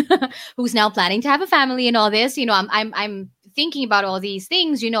woman who's now planning to have a family and all this. You know, I'm thinking about all these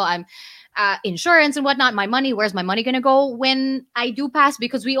things. You know, I'm insurance and whatnot. My money. Where's my money gonna go when I do pass?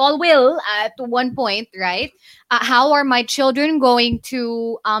 Because we all will at one point, right? How are my children going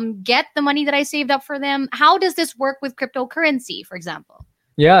to get the money that I saved up for them? How does this work with cryptocurrency, for example?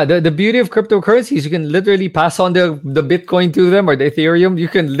 Yeah, the beauty of cryptocurrency is you can literally pass on the Bitcoin to them or the Ethereum. You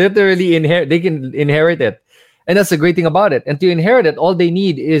can literally they can inherit it. And that's the great thing about it. And to inherit it, all they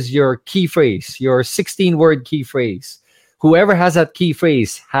need is your key phrase, your 16-word key phrase. Whoever has that key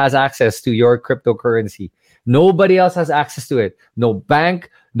phrase has access to your cryptocurrency. Nobody else has access to it. No bank,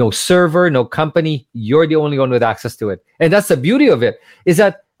 no server, no company. You're the only one with access to it. And that's the beauty of it, is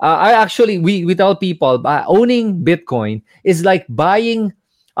that we tell people owning Bitcoin is like buying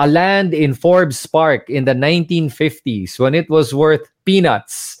a land in Forbes Park in the 1950s when it was worth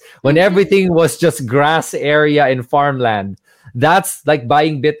peanuts, when everything was just grass area and farmland. That's like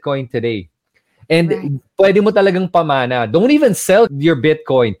buying Bitcoin today. And pwede mo talagang pamana. Don't even sell your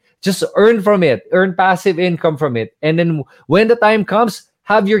Bitcoin. Just earn from it. Earn passive income from it. And then when the time comes,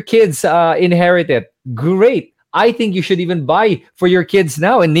 have your kids inherit it. Great. I think you should even buy for your kids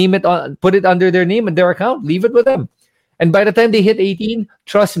now and put it under their name and their account. Leave it with them. And by the time they hit 18,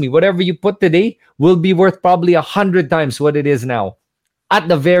 trust me, whatever you put today will be worth probably 100 times what it is now. At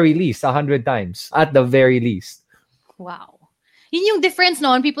the very least, 100 times. At the very least. Wow. Yun yung difference,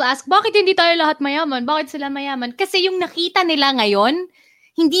 no? When people ask, bakit hindi tayo lahat mayaman? Bakit sila mayaman? Kasi yung nakita nila ngayon,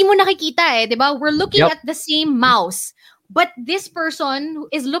 hindi mo nakikita eh, di ba? We're looking at the same mouse. But this person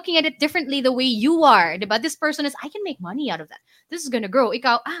is looking at it differently the way you are, di ba? This person is, I can make money out of that. This is gonna grow.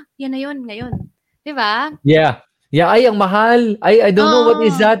 Ikaw, yan na yun ngayon. Di ba? Yeah. Yeah, ay, ang mahal. I don't know what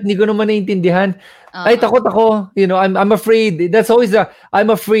is that. Hindi ko naman naiintindihan. Ay, takot ako. You know, I'm afraid. That's always I'm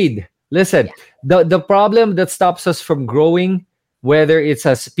afraid. Listen, the problem that stops us from growing, whether it's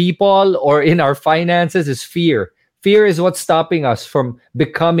as people or in our finances, is fear. Fear is what's stopping us from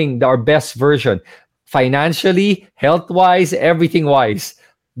becoming our best version. Financially, health-wise, everything-wise.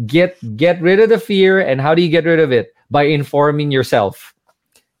 Get rid of the fear. And how do you get rid of it? By informing yourself.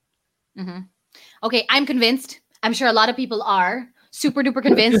 Mm-hmm. Okay, I'm convinced. I'm sure a lot of people are super duper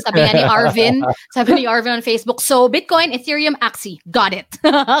convinced. Sabi ni Arvin on Facebook. So Bitcoin, Ethereum, Axie. Got it.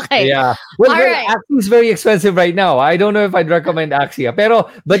 Okay. Yeah. Well, right. Axie is very expensive right now. I don't know if I'd recommend Axie.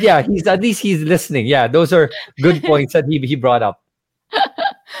 But yeah, at least he's listening. Yeah, those are good points that he brought up.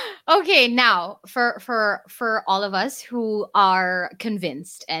 Okay, now for all of us who are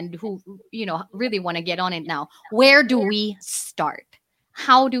convinced and who really want to get on it now, where do we start?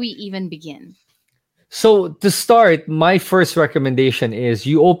 How do we even begin? So to start, my first recommendation is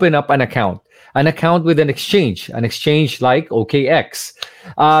you open up an account with an exchange like OKX.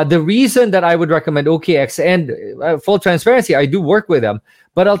 The reason that I would recommend OKX, and full transparency, I do work with them,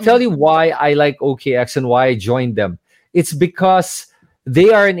 but I'll tell you why I like OKX and why I joined them. It's because they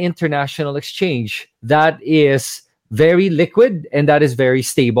are an international exchange that is very liquid and that is very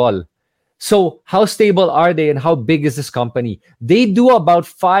stable. So how stable are they and how big is this company? They do about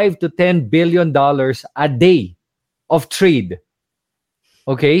 $5 to $10 billion a day of trade.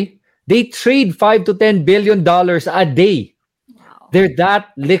 Okay? They trade $5 to $10 billion a day. Wow. They're that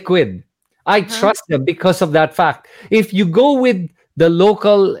liquid. I trust them because of that fact. If you go with the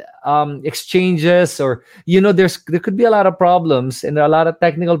local exchanges, or there could be a lot of problems and a lot of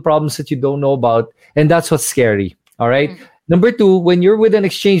technical problems that you don't know about, and that's what's scary. All right. Number two, when you're with an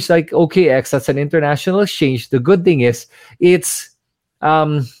exchange like OKX, that's an international exchange, the good thing is it's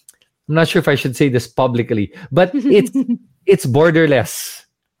I'm not sure if I should say this publicly, but it's borderless.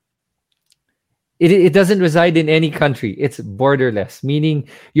 It doesn't reside in any country. It's borderless, meaning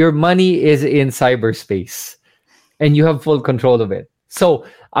your money is in cyberspace and you have full control of it. So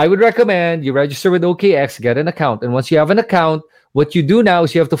I would recommend you register with OKX, get an account. And once you have an account, what you do now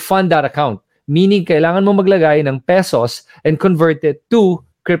is you have to fund that account. Meaning, kailangan mo maglagay ng pesos and convert it to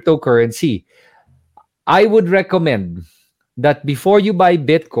cryptocurrency. I would recommend that before you buy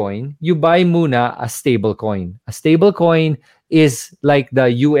Bitcoin, you buy muna a stable coin. A stable coin is like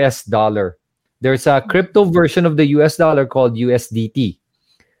the US dollar. There's a crypto version of the US dollar called USDT.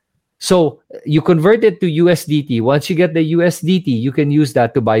 So you convert it to USDT. Once you get the USDT, you can use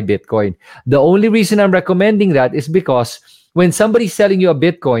that to buy Bitcoin. The only reason I'm recommending that is because when somebody's selling you a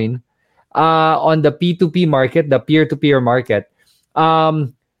Bitcoin, on the P2P market, the peer-to-peer market,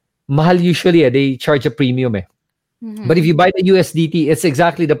 mahal usually, they charge a premium. But if you buy the USDT, it's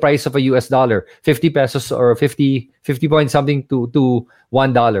exactly the price of a US dollar, 50 pesos or 50 point something to $1.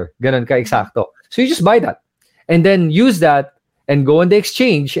 Ganon ka eksakto. So you just buy that and then use that and go on the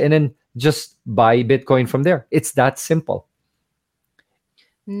exchange and then just buy Bitcoin from there. It's that simple.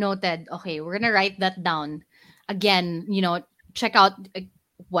 Noted. Okay, we're gonna write that down. Again, check out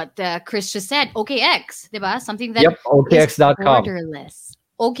what Chris just said, OKX, diba? Something that OKX.com. Borderless.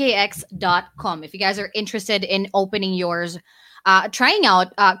 OKX.com. If you guys are interested in opening yours, trying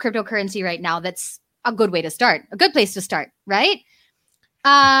out cryptocurrency right now, that's a good way to start. A good place to start, right?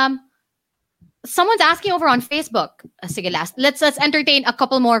 Someone's asking over on Facebook. Sige, let's entertain a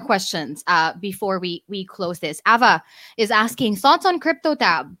couple more questions before we close this. Ava is asking, thoughts on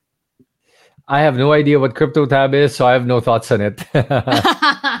CryptoTab? I have no idea what CryptoTab is, so I have no thoughts on it.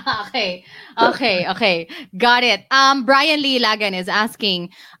 Okay. Okay. Got it. Brian Lee Lagan is asking,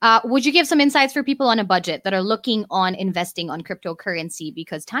 would you give some insights for people on a budget that are looking on investing on cryptocurrency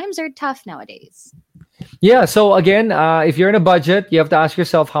because times are tough nowadays? Yeah. So again, if you're in a budget, you have to ask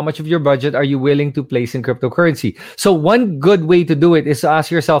yourself how much of your budget are you willing to place in cryptocurrency. So one good way to do it is to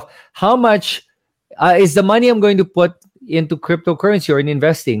ask yourself how much is the money I'm going to put into cryptocurrency or in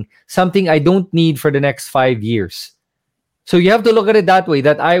investing something I don't need for the next 5 years. So you have to look at it that way,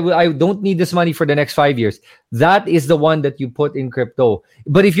 that I don't need this money for the next 5 years. That is the one that you put in crypto.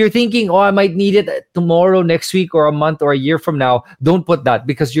 But if you're thinking, oh, I might need it tomorrow, next week, or a month, or a year from now, don't put that,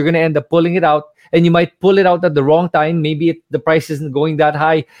 because you're going to end up pulling it out, and you might pull it out at the wrong time. Maybe the price isn't going that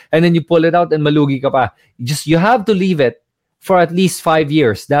high, and then you pull it out and malugi ka pa. You have to leave it for at least 5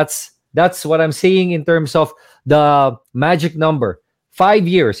 years. That's what I'm saying in terms of the magic number. 5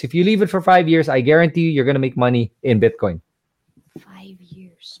 years. If you leave it for 5 years, I guarantee you're going to make money in Bitcoin. 5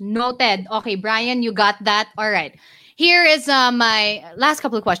 years. Noted. Okay, Brian, you got that. All right. Here is my last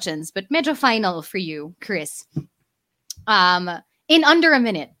couple of questions, but medyo final for you, Chris. In under a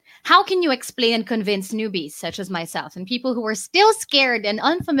minute, how can you explain and convince newbies such as myself and people who are still scared and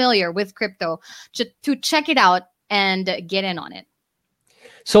unfamiliar with crypto to check it out and get in on it?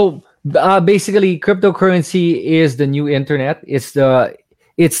 So basically, cryptocurrency is the new internet. It's the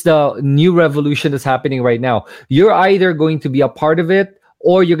new revolution that's happening right now. You're either going to be a part of it,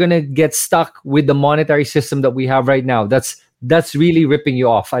 or you're going to get stuck with the monetary system that we have right now. That's really ripping you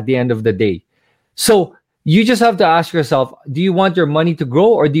off at the end of the day. So you just have to ask yourself, do you want your money to grow,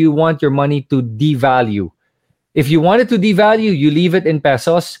 or do you want your money to devalue? If you want it to devalue, you leave it in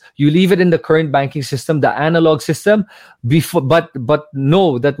pesos, you leave it in the current banking system, the analog system. But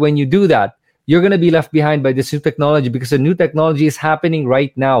know that when you do that, you're going to be left behind by this new technology, because the new technology is happening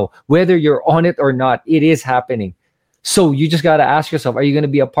right now. Whether you're on it or not, it is happening. So you just got to ask yourself, are you going to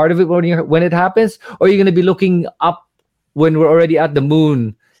be a part of it when it happens? Or are you going to be looking up when we're already at the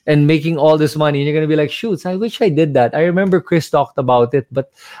moon and making all this money? And you're going to be like, shoots, I wish I did that. I remember Chris talked about it,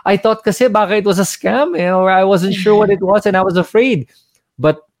 but I thought kasi baka it was a scam, or I wasn't sure what it was and I was afraid.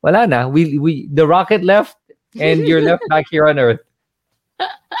 But wala na. The rocket left and you're left back here on Earth.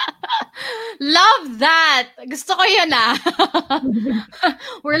 Love that. Gusto ko yun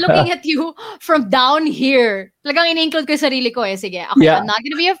We're looking at you from down here. Talagang in-include ko yung sarili ko Sige, okay, yeah. I'm not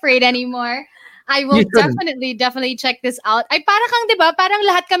gonna be afraid anymore. I will definitely check this out. Ay, para kang, di ba? Parang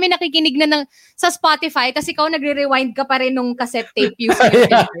lahat kami nakikinig na sa Spotify kasi ikaw nagre-rewind ka pa rin nung cassette tape using your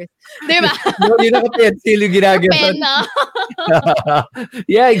fingers. Di ba? No, yun ang pencil yung ginagawa.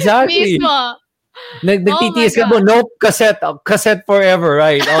 Yeah, exactly. Mismo. Nagtitiis ka mo, nope, cassette forever,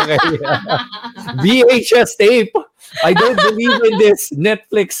 right? Okay. VHS tape. I don't believe in this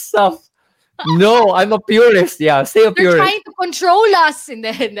Netflix stuff. No, I'm a purist. Yeah, stay a purist. They're trying to control us. Hindi.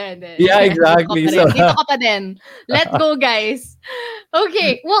 Yeah, exactly. Dito ka pa din. Let go, guys.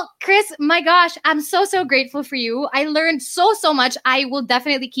 Okay. Well, Chris, my gosh, I'm so grateful for you. I learned so much. I will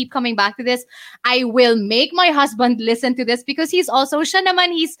definitely keep coming back to this. I will make my husband listen to this because he's also, siya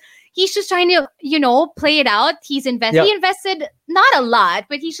naman, he's just trying to, play it out. He's invested. Yep. He invested not a lot,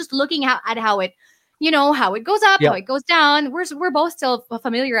 but he's just looking at how it, how it goes up, how it goes down. We're both still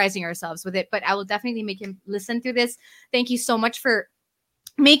familiarizing ourselves with it, but I will definitely make him listen to this. Thank you so much for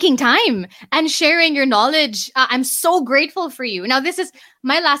making time and sharing your knowledge. I'm so grateful for you. Now, this is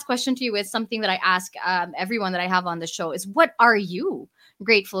my last question to you. Is something that I ask everyone that I have on the show is, what are you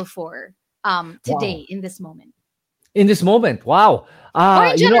grateful for today in this moment? In this moment, wow. Or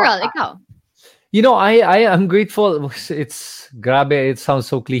in general, ikaw. I am grateful. It's grabe. It sounds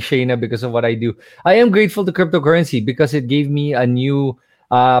so cliche na because of what I do. I am grateful to cryptocurrency because it gave me a new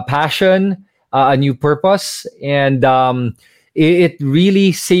passion, a new purpose, and it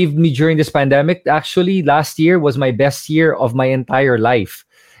really saved me during this pandemic. Actually, last year was my best year of my entire life,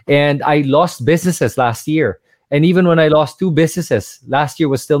 and I lost businesses last year. And even when I lost 2 businesses, last year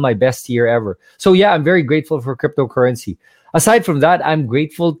was still my best year ever. So yeah, I'm very grateful for cryptocurrency. Aside from that, I'm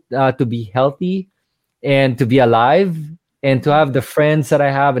grateful to be healthy and to be alive and to have the friends that I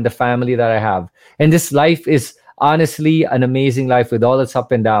have and the family that I have. And this life is honestly an amazing life with all its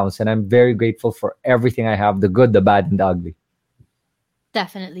ups and downs. And I'm very grateful for everything I have, the good, the bad, and the ugly.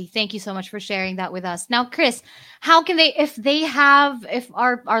 Definitely. Thank you so much for sharing that with us. Now, Chris, how can they, if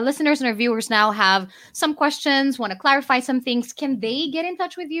our listeners and our viewers now have some questions, want to clarify some things, can they get in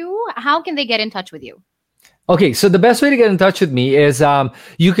touch with you? How can they get in touch with you? Okay, so the best way to get in touch with me is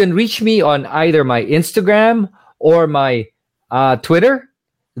you can reach me on either my Instagram or my Twitter.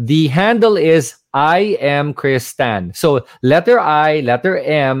 The handle is I am Chris Tan. So letter I, letter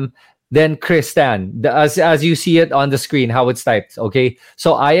M, then Kristan, as you see it on the screen, how it's typed. Okay,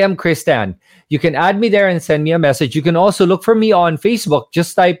 so I am Kristan. You can add me there and send me a message. You can also look for me on Facebook.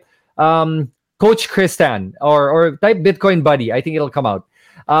 Just type Coach Kristan or type Bitcoin Buddy. I think it'll come out.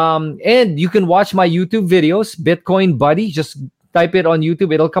 And you can watch my YouTube videos, Bitcoin Buddy. Just type it on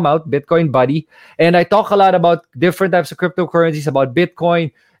YouTube, it'll come out, Bitcoin Buddy. And I talk a lot about different types of cryptocurrencies, about Bitcoin,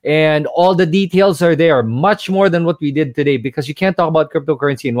 and all the details are there, much more than what we did today, because you can't talk about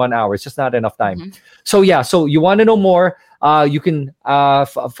cryptocurrency in 1 hour. It's just not enough time. Mhm. So yeah, so you want to know more, you can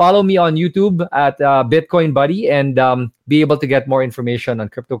follow me on YouTube at Bitcoin Buddy and be able to get more information on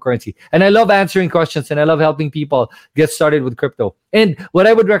cryptocurrency. And I love answering questions and I love helping people get started with crypto. And what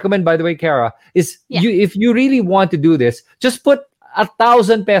I would recommend, by the way, Kara, is if you really want to do this, just put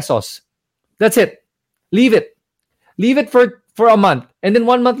 1,000 pesos. That's it. Leave it for a month. And then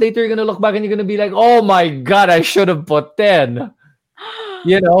 1 month later, you're going to look back and you're going to be like, oh my God, I should have put 10.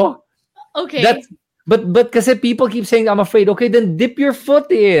 You know? Okay. But kasi people keep saying, I'm afraid. Okay, then dip your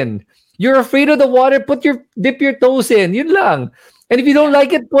foot in. You're afraid of the water, dip your toes in. Yun lang. And if you don't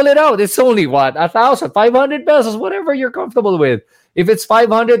like it, pull it out. It's only what? 1,000, 500 pesos, whatever you're comfortable with. If it's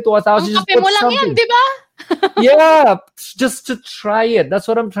 500 to 1,000, just put mo lang something. yan, di ba? Yeah, just to try it. That's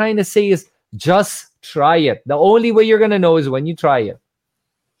what I'm trying to say is just try it. The only way you're going to know is when you try it.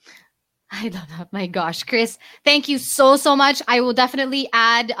 I love that. My gosh, Chris, thank you so much. I will definitely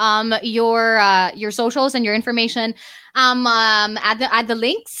add your socials and your information. Add the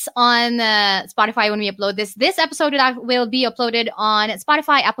links on Spotify when we upload this. This episode will be uploaded on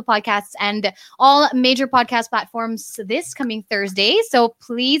Spotify, Apple Podcasts, and all major podcast platforms this coming Thursday. So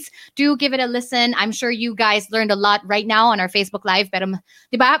please do give it a listen. I'm sure you guys learned a lot right now on our Facebook Live. Pero,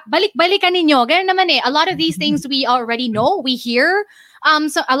 diba? Balik-balikan ninyo. Ganun naman eh. A lot of these things we already know, we hear.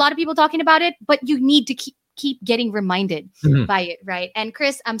 So a lot of people talking about it, but you need to keep getting reminded by it, right? And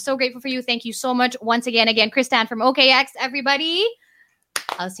Chris, I'm so grateful for you. Thank you so much once again, Kristan from OKX, everybody.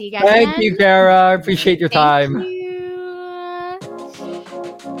 I'll see you guys. Thank you, Kara. I appreciate your time. Thank you.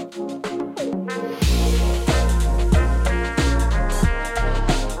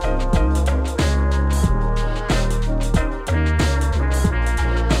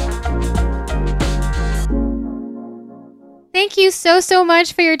 Thank you so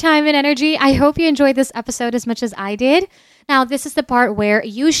much for your time and energy. I hope you enjoyed this episode as much as I did. Now, this is the part where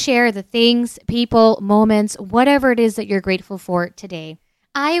you share the things, people, moments, whatever it is that you're grateful for today.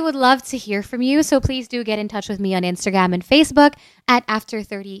 I would love to hear from you, so please do get in touch with me on Instagram and Facebook at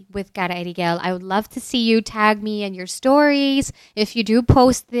After30 with Kara Erigel. I would love to see you. Tag me in your stories if you do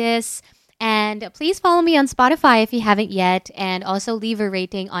post this. And please follow me on Spotify if you haven't yet, and also leave a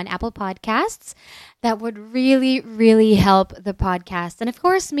rating on Apple Podcasts. That would really help the podcast. And of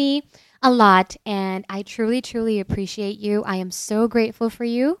course, me a lot. And I truly appreciate you. I am so grateful for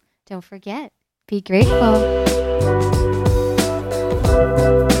you. Don't forget, be grateful.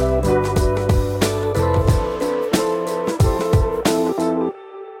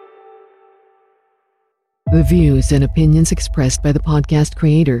 The views and opinions expressed by the podcast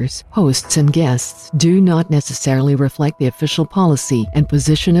creators, hosts, and guests do not necessarily reflect the official policy and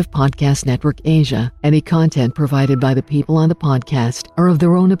position of Podcast Network Asia. Any content provided by the people on the podcast are of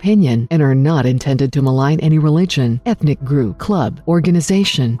their own opinion and are not intended to malign any religion, ethnic group, club,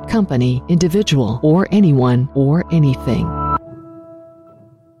 organization, company, individual, or anyone or anything.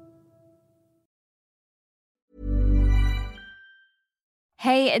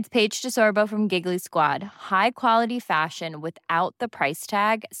 Hey, it's Paige DeSorbo from Giggly Squad. High quality fashion without the price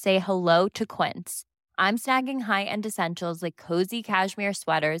tag. Say hello to Quince. I'm snagging high-end essentials like cozy cashmere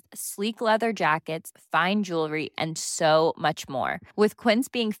sweaters, sleek leather jackets, fine jewelry, and so much more. With Quince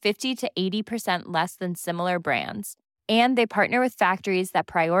being 50 to 80% less than similar brands. And they partner with factories that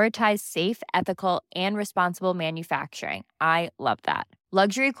prioritize safe, ethical, and responsible manufacturing. I love that.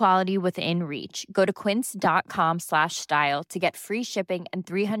 Luxury quality within reach. Go to quince.com/style to get free shipping and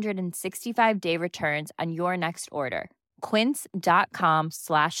 365-day returns on your next order.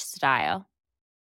 Quince.com/style.